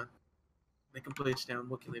 they can place down,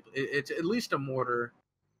 what can they, it's at least a mortar.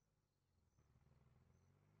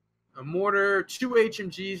 A mortar, 2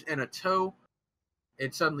 HMGs, and a tow.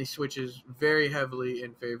 It suddenly switches very heavily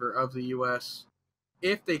in favor of the U.S.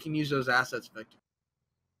 if they can use those assets effectively.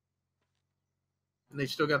 And they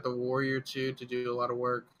still got the Warrior, too, to do a lot of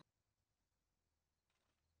work.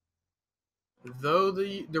 Though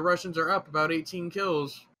the Russians are up about 18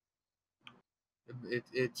 kills,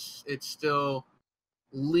 it still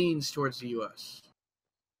leans towards the U.S.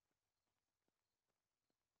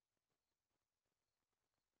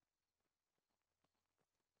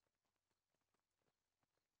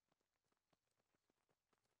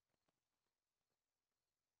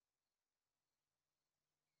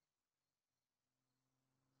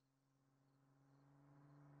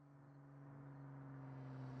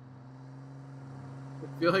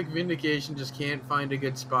 I feel like Vindication just can't find a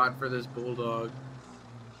good spot for this Bulldog.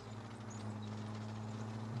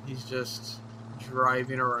 He's just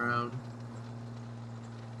driving around.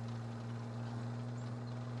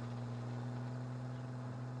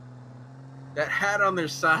 That hat on their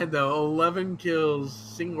side, though, 11 kills,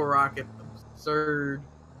 single rocket, absurd.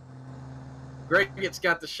 Gregget's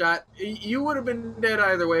got the shot. You would have been dead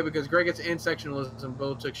either way because Gregget's and Sectionalism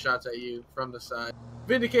both took shots at you from the side.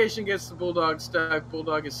 Vindication gets the Bulldog stuck.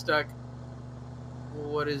 Bulldog is stuck.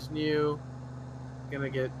 What is new? Gonna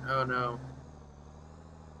get... Oh, no.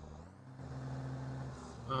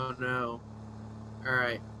 Oh, no.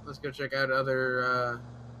 Alright, let's go check out other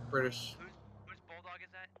British... Whose Bulldog is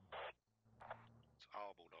that? It's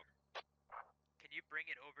our Bulldog. Can you bring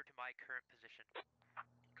it over to my current position?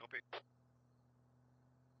 Copy.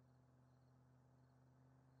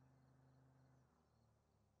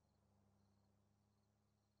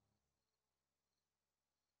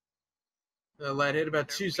 The lead hit about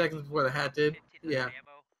 2 seconds before the hat did. Yeah.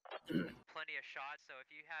 Ammo. Plenty of shots, so if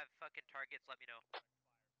you have fucking targets, let me know.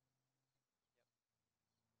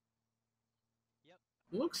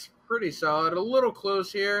 Looks pretty solid. A little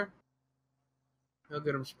close here. He'll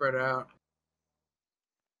get him spread out.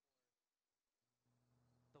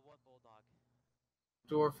 The one bulldog.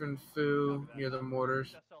 Dwarf and Foo near the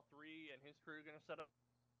mortars. SL3 and his crew gonna set up.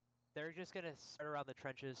 They're just gonna start around the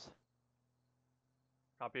trenches.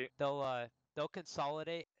 Copy. They'll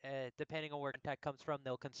consolidate. Depending on where contact comes from,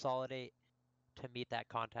 they'll consolidate to meet that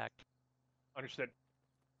contact. Understood.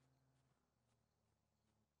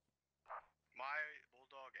 My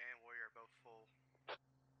bulldog and warrior are both full.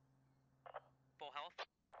 Full health?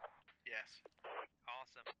 Yes.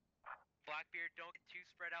 Awesome. Blackbeard, don't get too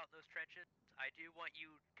spread out in those trenches. I do want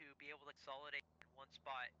you to be able to consolidate in one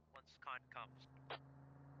spot once con comes.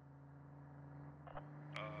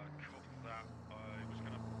 Copy that.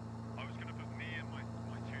 I was gonna put me and my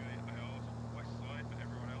two ARs on the west side, but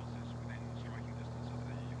everyone else is within striking distance of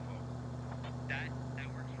the foe. That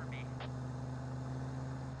works for me.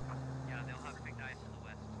 Yeah, they'll have big eyes to the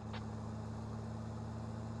west.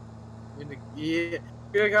 Yeah,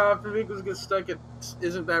 like how vehicles get stuck. It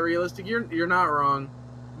isn't that realistic. You're not wrong.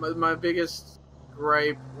 My biggest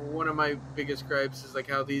gripe, one of my biggest gripes, is like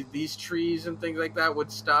how these trees and things like that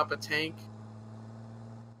would stop a tank.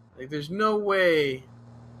 Like, there's no way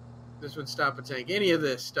this would stop a tank. Any of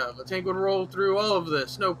this stuff, a tank would roll through all of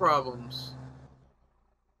this, no problems.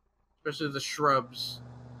 Especially the shrubs.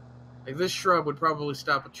 Like, this shrub would probably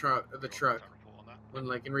stop the truck. When,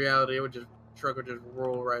 like, in reality, truck would just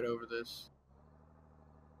roll right over this.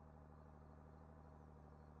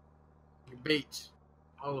 Bait,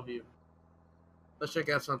 all of you. Let's check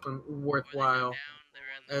out something worthwhile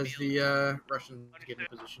as the Russians get in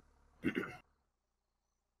position.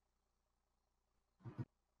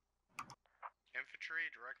 Infantry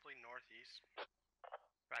directly northeast.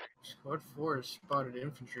 Squad 4 has spotted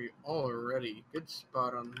infantry already. Good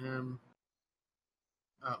spot on him.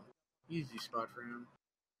 Oh, easy spot for him.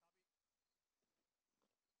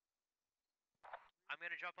 I'm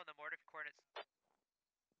gonna jump on the mortar coordinates.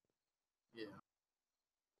 Yeah.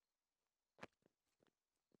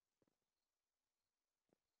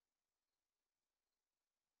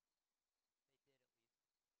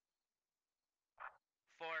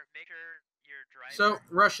 Make sure your driver. So,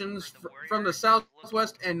 Russians from the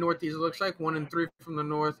southwest and northeast, it looks like 1 and 3 from the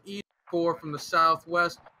northeast, 4 from the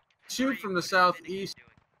southwest, 2 from the southeast.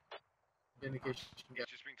 Vindication. He's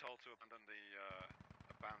just been told to abandon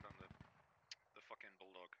the fucking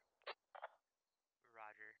bulldog.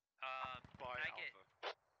 Roger. By can I Alpha.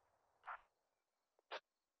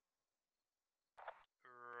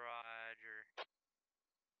 Roger.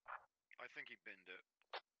 I think he binned it.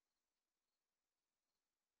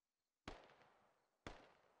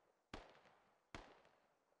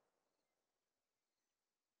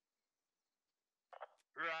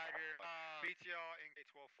 Roger. BTR in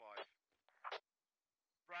K12-5.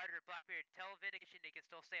 Roger, Blackbeard, tell Vindication he can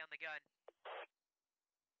still stay on the gun.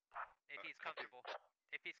 If he's comfortable.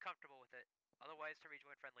 If he's comfortable with it. Otherwise, to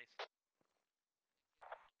rejoin friendlies.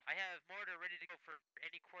 I have mortar ready to go for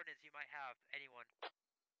any coordinates you might have. Anyone.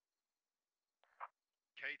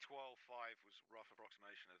 K12-5 was rough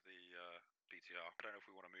approximation of the BTR. I don't know if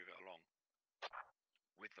we want to move it along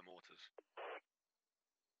with the mortars.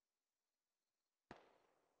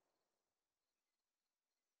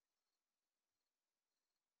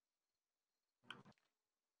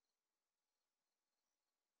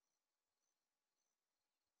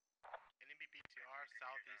 Enemy BTR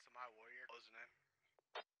southeast of my warrior closing in.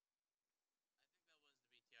 I think that was the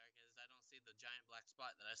BTR because I don't see the giant black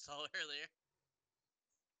spot that I saw earlier.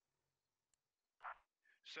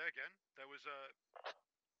 Say again, there was a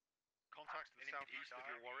contact to the southeast of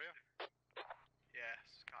your warrior?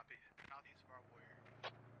 Yes, copy. Southeast of our warrior.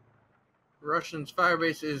 Russians'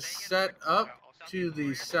 firebase is set up to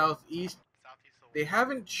the southeast. They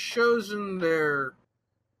haven't chosen their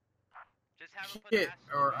kit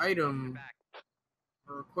or item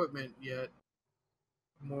or equipment yet.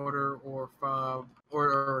 Mortar or fob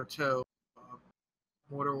or tow.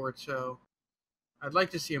 Mortar or tow. I'd like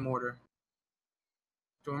to see a mortar.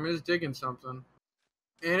 Storm is digging something.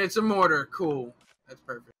 And it's a mortar. Cool. That's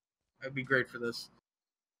perfect. That'd be great for this.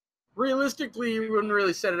 Realistically, you wouldn't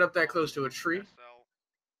really set it up that close to a tree.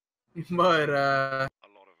 But,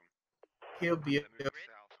 he'll be... What's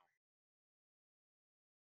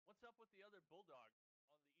up with the other bulldog on the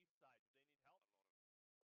east side?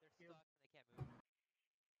 Do they need help?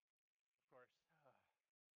 They're stuck.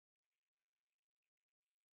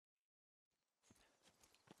 They can't move.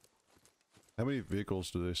 Of course. How many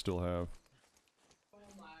vehicles do they still have?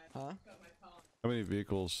 Huh? How many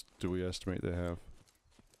vehicles do we estimate they have?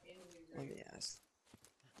 Let me ask.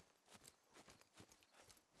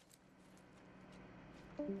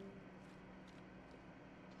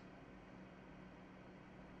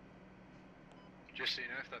 Just so you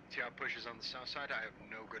know, if that TR pushes on the south side, I have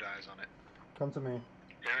no good eyes on it. Come to me.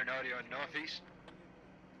 Air and audio northeast.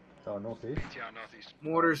 Northeast. TR northeast.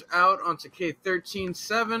 Mortars out onto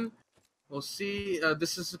K13-7. We'll see.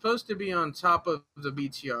 This is supposed to be on top of the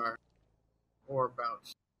BTR. Or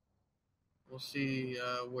about. We'll see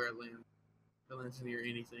where it lands. If it lands near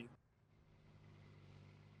anything.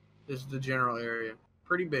 This is the general area.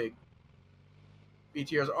 Pretty big.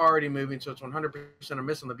 BTR is already moving, so it's 100% a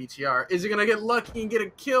miss on the BTR. Is he going to get lucky and get a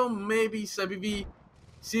kill? Maybe. Sebi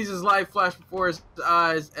sees his life flash before his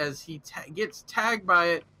eyes as he gets tagged by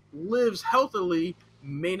it, lives healthily,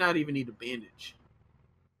 may not even need a bandage.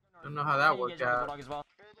 Don't know how that worked out.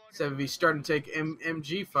 Sebi starting to take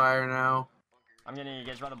MG fire now. I'm getting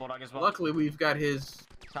engaged by the Bulldog as well. Luckily, we've got his...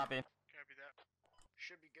 Copy.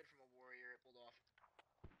 Should be good from a warrior. It pulled off.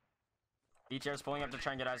 BTR's pulling up to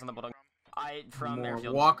try and get eyes on the Bulldog. From more.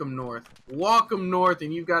 airfield. Walk him north. Walk him north,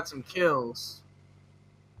 and you've got some kills.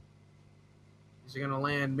 Is he going to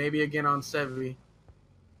land maybe again on Sevi?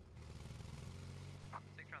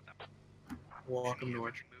 Walk him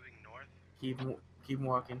north. Keep him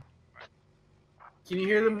walking. Can you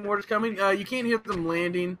hear the mortars coming? You can't hear them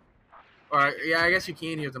landing. Or, yeah, I guess you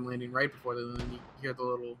can hear them landing right before they land. You hear the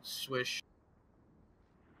little swish.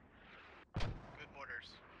 Good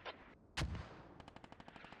mortars.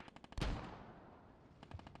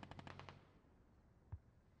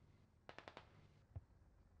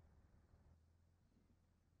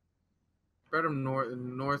 Spread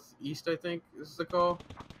them northeast, I think, is the call.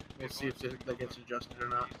 We'll see if that gets adjusted or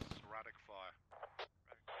not.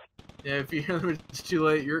 Yeah, if you hear them, it's too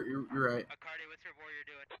late. You're right. Acardi, what's your warrior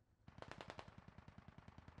doing?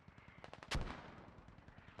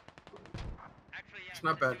 Actually, yeah, It's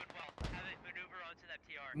not bad. doing well. Have it maneuver onto that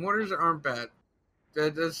TR. Mortars aren't bad.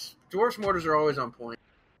 Dwarf's mortars are always on point.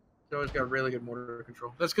 He's always got really good mortar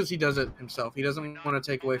control. That's because he does it himself. He doesn't want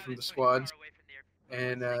to take away from the squads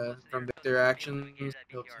and from their actions.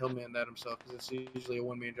 He'll man that himself because it's usually a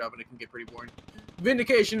one-man job and it can get pretty boring.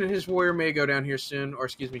 Vindication and his warrior may go down here soon, or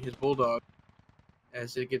excuse me, his bulldog,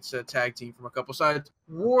 as it gets a tag team from a couple sides.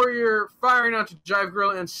 Warrior firing out to Jive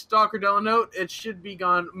Grill and Stalker Delanote. It should be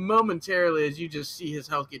gone momentarily as you just see his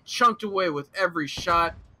health get chunked away with every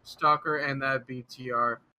shot. Stalker and that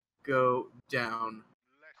BTR go down.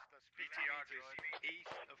 BTR is east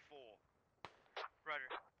of 4.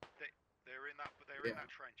 They're in that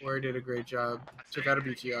trench. Warrior did a great job. Took out a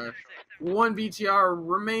BTR. One BTR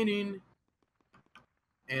remaining,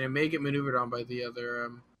 and it may get maneuvered on by the other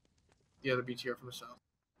BTR from the south.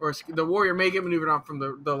 Or the warrior may get maneuvered on from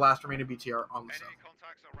the last remaining BTR on the south. Enemy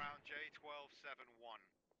contacts around J1271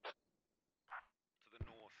 to the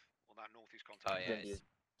north, or that northeast contact. Oh yeah.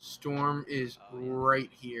 Storm is right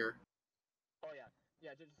here. Oh yeah, yeah.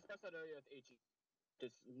 Just discuss that area with HE.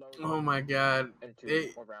 Just load Oh my god. into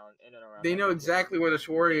around, in and around. They know exactly where this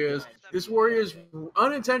warrior is. This warrior is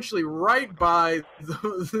unintentionally right by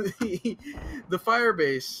the fire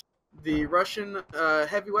base. The Russian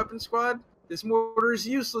heavy weapon squad. This mortar is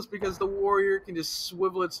useless because the warrior can just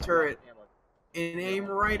swivel its turret and aim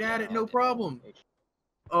right at it, no problem.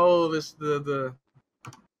 Oh, it's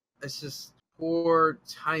just poor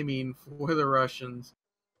timing for the Russians.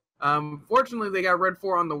 Fortunately, they got Red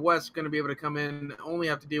 4 on the west, going to be able to come in, only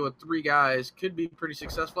have to deal with 3 guys. Could be pretty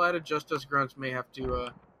successful at it. Just Us Grunts may have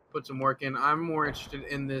to put some work in. I'm more interested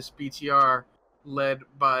in this BTR led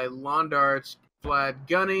by Londarts, Vlad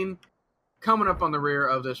gunning, coming up on the rear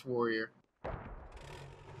of this warrior.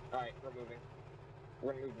 Alright, we're moving.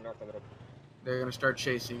 We're gonna move north a little. They're going to start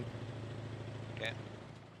chasing. Okay.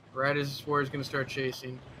 Right as this warrior's going to start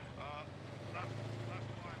chasing.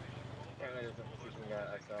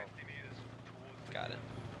 Got it.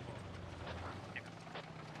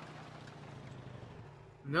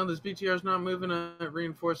 No, this BTR's not moving to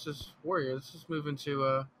reinforce this warrior. This is moving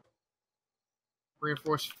to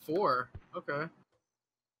reinforce 4. Okay.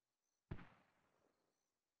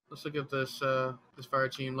 Let's look at this this fire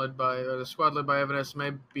team led by the squad led by Evan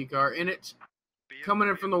SMA Bikar in it, coming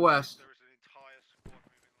in from the west.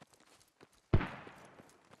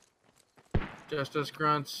 Just Us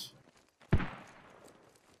Grunts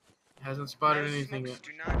hasn't spotted anything yet.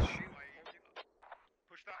 Do not shoot.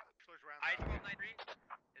 Push that. Push around. I-1293?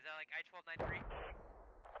 Is that like I-1293?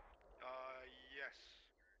 Yes.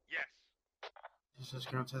 Yes. Just Us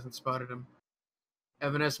Grunts hasn't spotted him.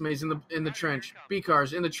 Evan SMA's in the trench.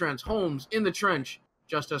 Bikar's in the trench. Holmes in the trench.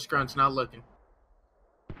 Just Us Grunts not looking.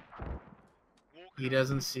 He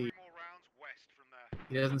doesn't see.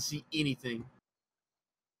 He doesn't see anything.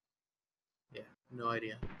 Yeah, no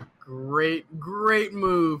idea. Great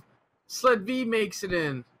move. Sled V makes it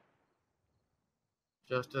in.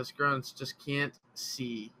 Just us grunts just can't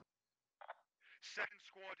see. Second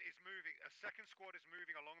squad is moving. A second squad is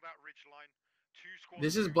moving along that ridge line. Two squads.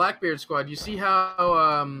 This is Blackbeard squad. You see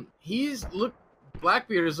how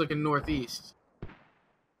Blackbeard is looking northeast.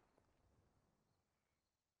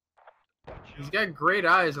 He's got great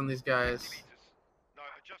eyes on these guys. No,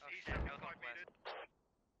 just east of 5 meters.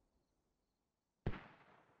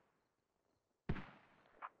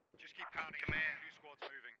 Just keep pounding. Command. Two squads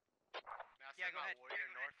moving. Now yeah, go ahead. Warrior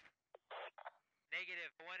north.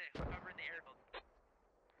 Negative. One covering the airfield.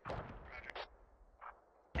 Roger.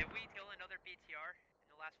 Did we kill another BTR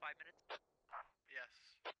in the last 5 minutes? Yes.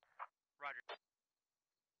 Roger.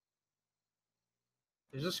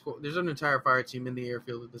 There's an entire fire team in the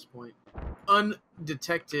airfield at this point.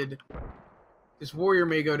 Undetected. This warrior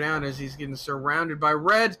may go down as he's getting surrounded by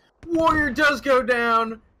reds. Warrior does go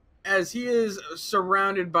down as he is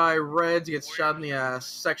surrounded by reds. Gets shot in the ass.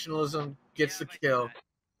 Sectionalism gets the kill.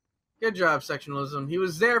 Good job, Sectionalism. He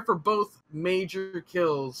was there for both major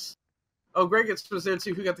kills. Oh, Gregitz was there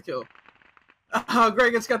too. Who got the kill? Oh,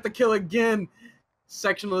 Gregitz got the kill again.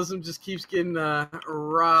 Sectionalism just keeps getting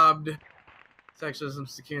robbed. Sectionalism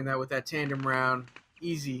securing that with that tandem round.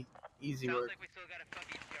 Easy work. Sounds like we still got a fuck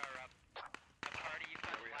BTR up. A party, you've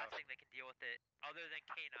got the last thing that can deal with it, other than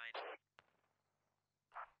K9.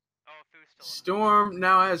 Oh, Foo's still Storm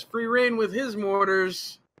now has free reign with his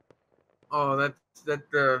mortars. Oh,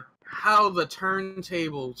 how the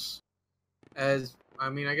turntables. As I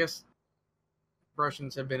mean, I guess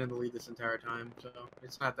Russians have been in the lead this entire time, so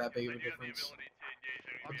it's not that big of a difference.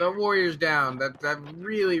 But the warrior's down. That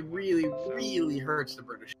really hurts the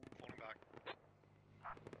British.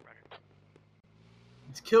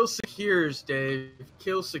 It's kill secures, Dave.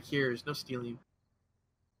 Kill secures. No stealing.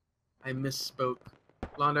 I misspoke.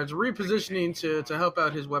 London's repositioning to help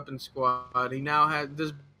out his weapon squad. He now has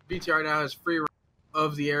this BTR now has free range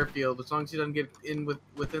of the airfield. As long as he doesn't get in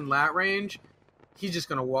within lat range, he's just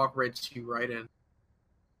gonna walk Red 2 right in.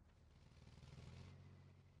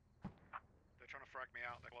 They're trying to frag me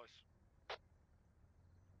out. They're close.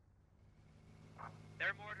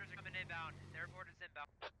 Their mortars are coming inbound. Their mortars inbound.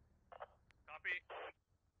 Copy.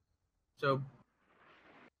 So,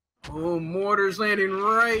 mortars landing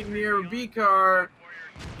right near B-Car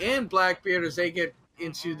and Blackbeard as they get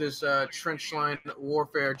into this trench line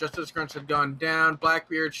warfare. Just as Grunts had gone down,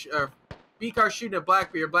 Blackbeard, B-Car shooting at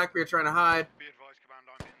Blackbeard. Blackbeard trying to hide. Be advised, Command,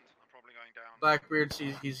 I'm probably going down. Blackbeard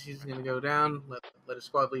sees he's going to go down. Let his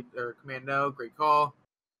squad lead or command know. Great call.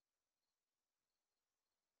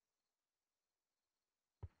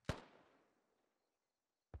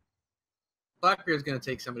 Blackbeard's going to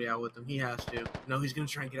take somebody out with him. He has to. No, he's going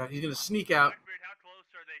to try and get out. He's going to sneak out. Blackbeard, how close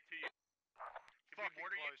are they to you? Fucking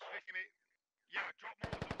close. 50 meters. Yeah, drop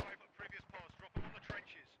more than 5 previous pass. Drop them on the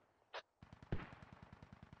trenches.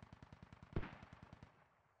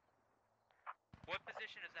 What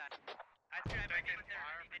position is that? Actually, I might get there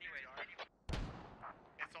anyways.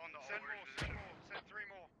 It's on the send more, position. Send 3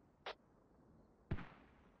 more.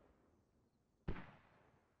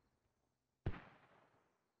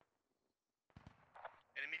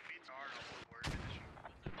 Enemy feet are on the word position.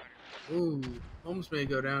 Ooh, Holmes may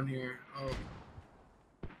go down here. Oh.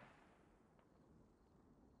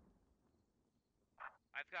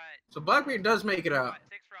 I've got. So Blackbeard does make it out.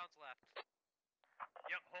 6 rounds left.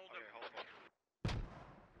 Yep, hold him.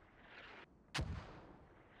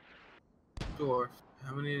 Dwarf.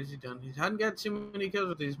 How many has he done? He hadn't got too many kills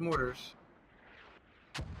with these mortars.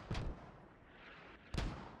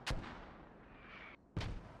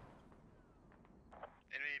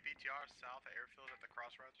 Enemy BTR south of airfield at the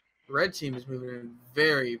crossroads. Red team is moving in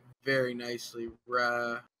very nicely.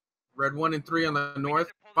 Red 1 and 3 on the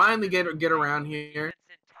north. Finally get around here.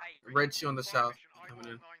 Red 2 on the south coming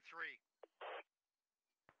in.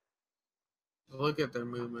 Look at their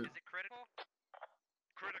movement. Is it critical?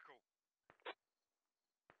 Critical.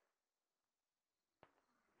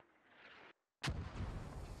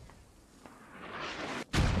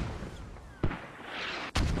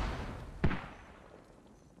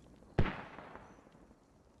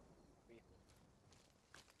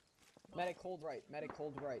 Medic hold right. Medic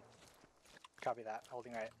hold right. Copy that.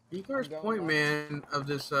 Holding right. B-Car's point man of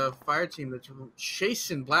this fire team that's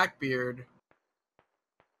chasing Blackbeard.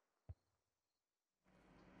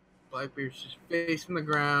 Blackbeard's just facing the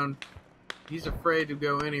ground. He's afraid to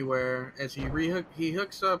go anywhere as he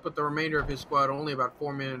hooks up with the remainder of his squad, only about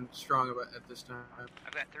 4 men strong at this time.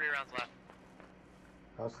 I've got 3 rounds left.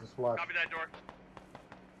 How's the splash? Copy that door.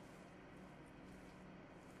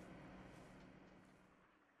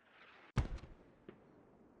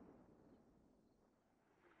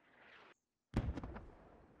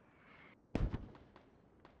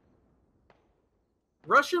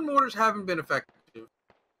 Russian mortars haven't been effective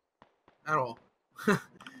at all.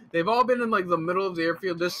 They've all been in like the middle of the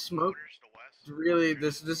airfield. This smoke, really,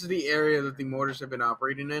 this is the area that the mortars have been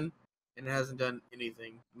operating in, and it hasn't done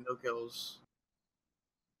anything. No kills,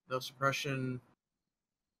 no suppression.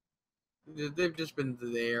 They've just been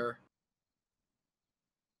there.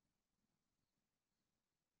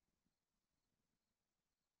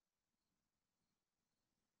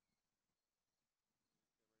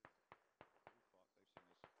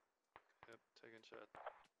 Yep, taking shot.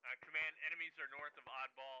 Command, enemies are north of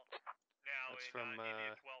Oddball. Now That's in from,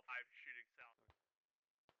 India 12-5 shooting south.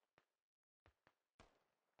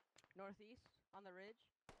 Northeast on the ridge.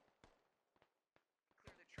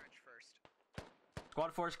 Clear the trench first.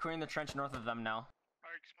 Squad 4 is clearing the trench north of them now.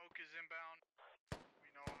 Alright, smoke is inbound.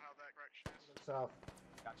 We know how that direction is. South.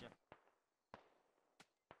 Gotcha.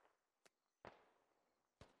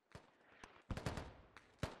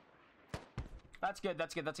 That's good,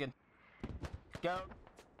 that's good, that's good. Go.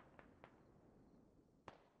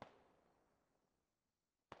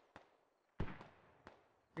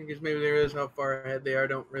 I guess maybe there is how far ahead they are. I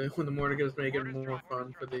don't really want the mortar to make it more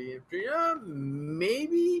fun for the infantry.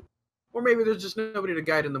 Maybe. Or maybe there's just nobody to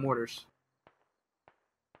guide in the mortars.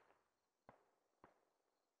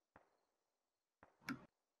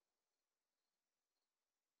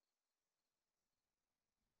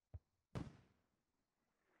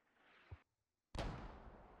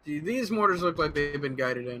 See, these mortars look like they've been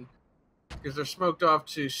guided in. Because they're smoked off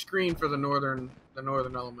to screen for the northern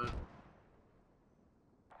element.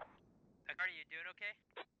 Are you doing okay?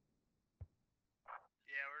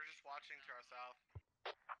 Yeah, we're just watching to our south.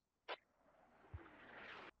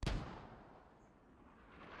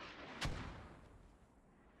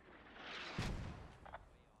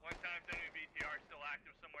 One times enemy BTR still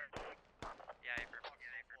active somewhere. Yeah, I heard. Full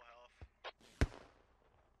health.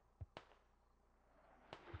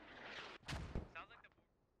 Sounds like the.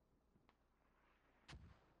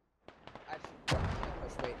 Actually,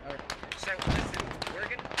 wait. All right. So listen, we're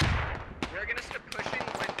gonna start pushing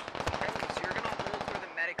when Holmes. You're gonna hold where the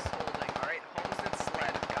medic's holding. All right, Holmes and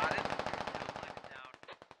Sled. Got it.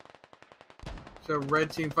 So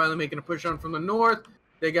red team finally making a push on from the north.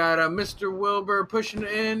 They got Mr. Wilbur pushing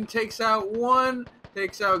in, takes out one,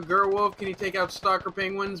 takes out Gerwolf. Can he take out Stalker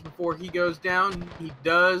Penguins before he goes down? He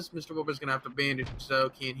does. Mr. Wilbur's going to have to bandage, so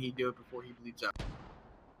can he do it before he bleeds out?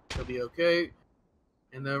 He'll be okay.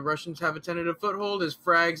 And the Russians have a tentative foothold as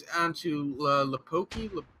frags onto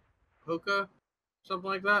Lepoka, something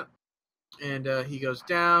like that. And he goes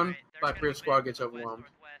down. Right, Blackbeard squad gets overwhelmed.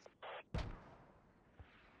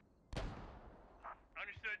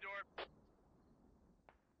 Understood, Door.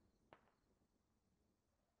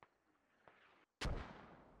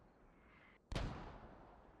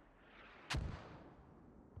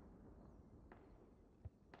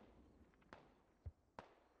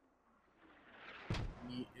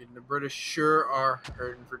 And the British sure are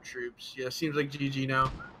hurting for troops. Yeah, seems like GG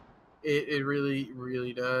now. It really,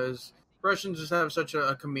 really does. Russians just have such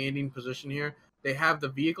a commanding position here. They have the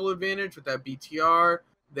vehicle advantage with that BTR.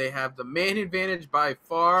 They have the man advantage by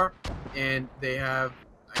far. And they have,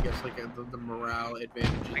 I guess, like the morale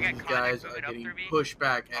advantage. These guys are getting pushed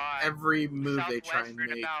back at every move they try and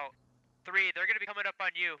make. About 3, they're gonna be coming up on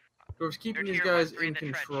you. Dwarf's keeping these guys in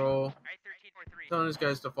control. Telling these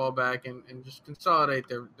guys to fall back and just consolidate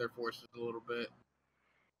their forces a little bit.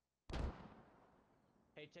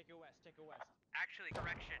 Hey, take it west, take it west. Actually,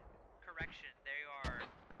 correction. They are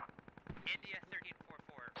India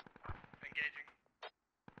 1344.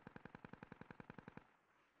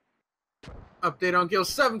 Engaging. Update on kills: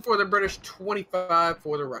 7 for the British, 25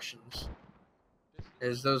 for the Russians.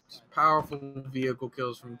 As those powerful vehicle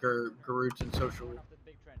kills from Garuts and Social.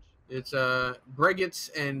 It's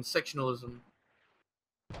Breguets and sectionalism.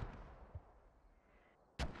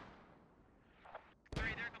 3,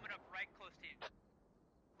 they're coming up right close to you.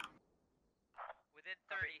 Within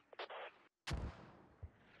 30.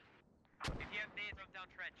 If you have nades, I'm down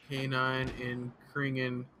trench. K9 and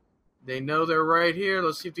Kringen. They know they're right here.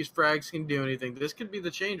 Let's see if these frags can do anything. This could be the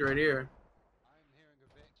change right here. I'm hearing a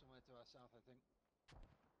Vic somewhere to our south, I think.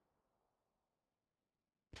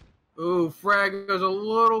 Ooh, frag goes a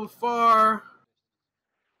little far.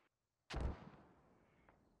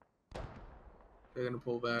 They're gonna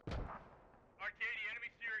pull back. Arcadia,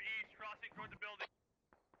 enemies to your east, crossing toward the building.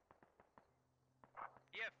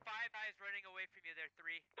 You have 5 guys running away from you there,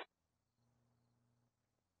 3.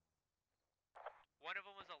 One of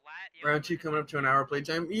them was a lat. Round 2 coming up to an hour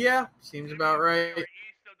playtime. Yeah, seems about right.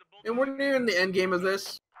 And we're nearing the end game of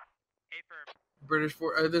this. British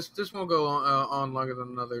for this won't go on longer than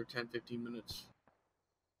another 10-15 minutes.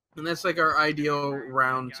 And that's like our ideal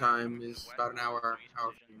round time is about an hour.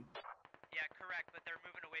 Yeah, correct, but they're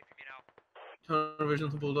moving away from you now. Tunnel vision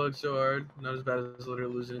with the Bulldog so hard. Not as bad as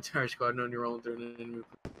literally losing an entire squad knowing you're rolling through an enemy.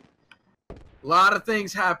 A lot of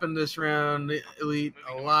things happened this round, Elite.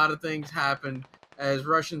 A lot of things happened as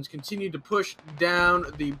Russians continued to push down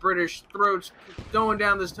the British throats, going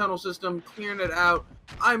down this tunnel system, clearing it out.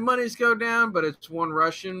 Money's go down, but it's one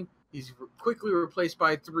Russian. He's quickly replaced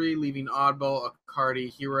by 3, leaving Oddball, Akardi,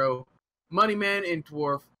 Hero, Moneyman, and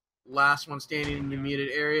Dwarf. Last one standing in the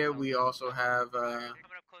immediate area. We also have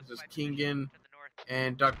this Kingin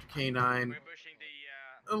and Dr. K9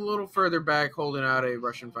 a little further back, holding out a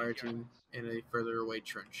Russian fire team in a further away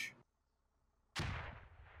trench.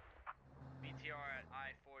 BTR at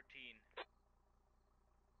I-14.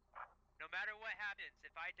 No matter what happens,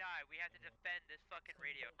 if I die, we have to defend this fucking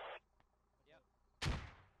radio.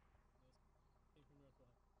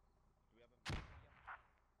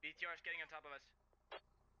 BTR's getting on top of us.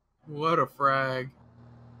 What a frag.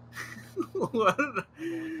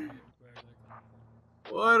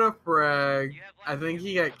 What a frag. I think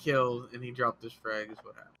he got killed and he dropped this frag is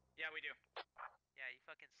what happened. Yeah, we do. Yeah, you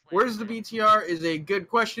fucking slayed. Where's the BTR is a good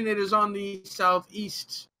question. It is on the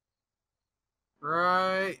southeast.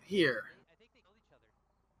 Right here.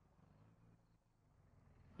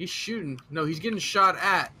 He's shooting. No, he's getting shot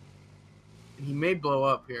at. And he may blow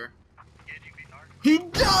up here. He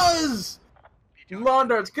does! Lawn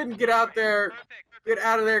darts couldn't get out there. Get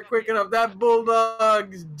out of there quick enough. That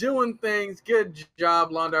Bulldog's doing things. Good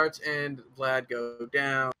job, Lawn darts and Vlad go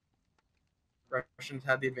down. Russians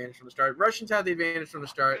had the advantage from the start.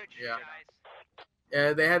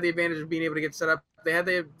 Yeah. They had the advantage of being able to get set up.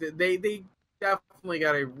 They definitely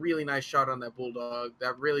got a really nice shot on that Bulldog.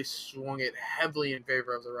 That really swung it heavily in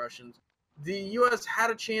favor of the Russians. The U.S.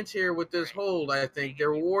 had a chance here with this hold, I think.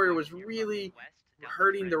 Their warrior was really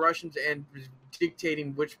hurting the Russians and was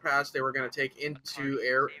dictating which pass they were going to take into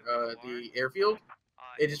the airfield.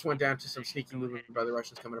 It just went down to some sneaky movement by the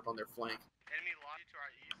Russians coming up on their flank. Enemy logi to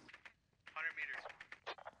our east, 100 meters.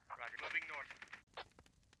 Roger. Moving north.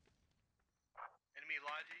 Enemy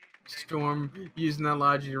logi. Storm using that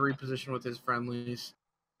logi to reposition with his friendlies.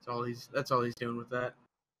 That's all he's doing with that.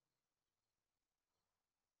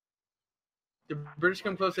 The British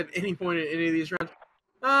come close at any point in any of these rounds.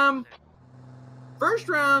 First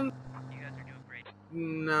round. You guys are doing great.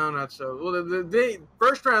 No, not so. Well, the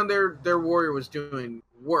first round, their warrior was doing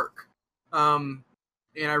work. And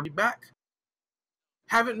I read back.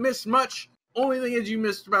 Haven't missed much. Only thing is you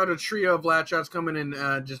missed about a trio of lat shots coming and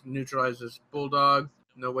just neutralize this Bulldog.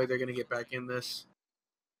 No way they're gonna get back in this.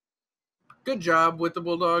 Good job with the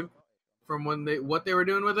Bulldog from what they were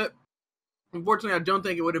doing with it. Unfortunately, I don't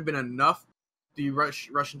think it would have been enough. The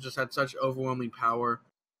Russians just had such overwhelming power,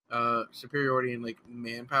 superiority in like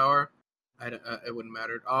manpower. It wouldn't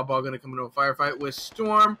matter. Oddball gonna come into a firefight with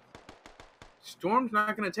Storm. Storm's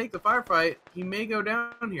not gonna take the firefight. He may go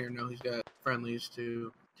down here. No, he's got friendlies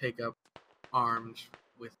to take up arms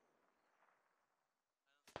with.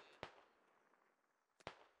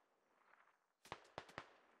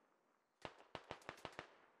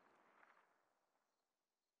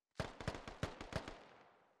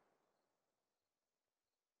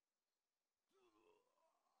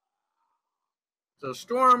 So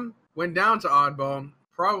Storm went down to Oddball.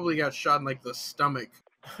 Probably got shot in like the stomach,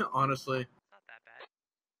 honestly. Not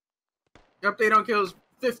that bad. Update on kills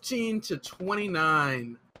 15 to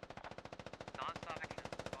 29.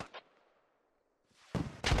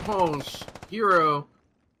 Oh, Hero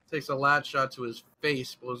takes a lat shot to his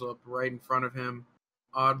face, blows up right in front of him.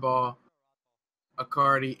 Oddball,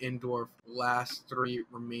 Akardi, and Dwarf, last 3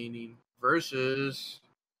 remaining versus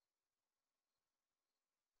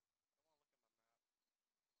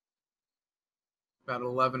about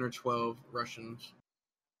 11 or 12 Russians.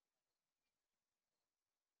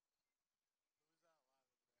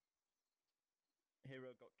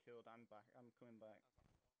 Hero got killed. I'm back. I'm coming back.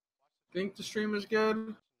 Think the stream is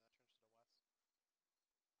good?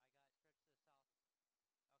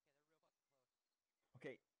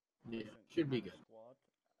 Okay. Yeah, listen, should be I had a good. Squad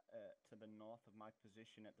to the north of my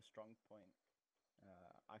position at the strong point.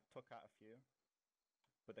 I took out a few,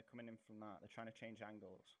 but they're coming in from that. They're trying to change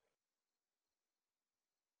angles.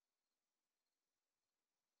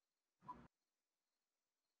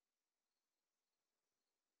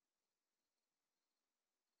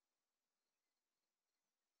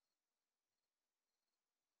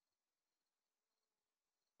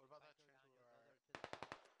 What about that train to our...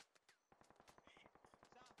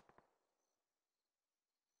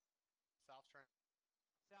 South train.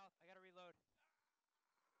 South, I gotta reload.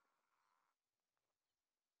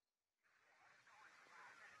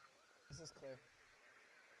 is clear.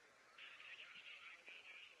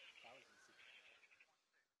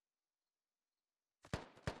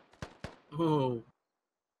 Oh.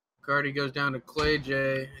 Cardi goes down to Clay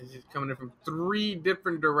J as he's coming in from 3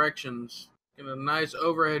 different directions. Get a nice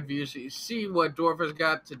overhead view so you see what Dwarf has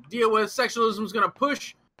got to deal with. Sexualism's gonna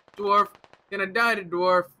push Dwarf. Gonna die to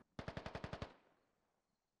Dwarf.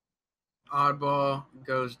 Oddball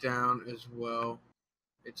goes down as well.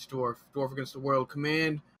 It's Dwarf. Dwarf against the World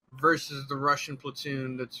Command versus the Russian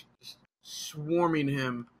platoon that's just swarming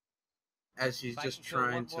him as he's just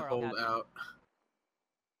trying to hold out.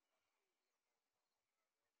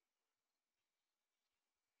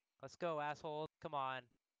 Let's go, assholes. Come on.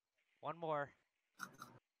 One more.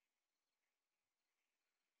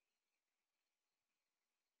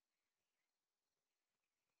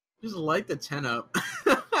 Just light the 10 up.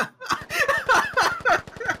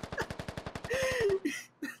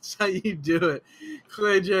 That's how you do it.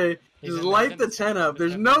 Clay J, just light the 10 up.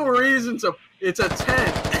 There's no reason to... It's a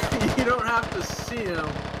 10. You don't have to see him.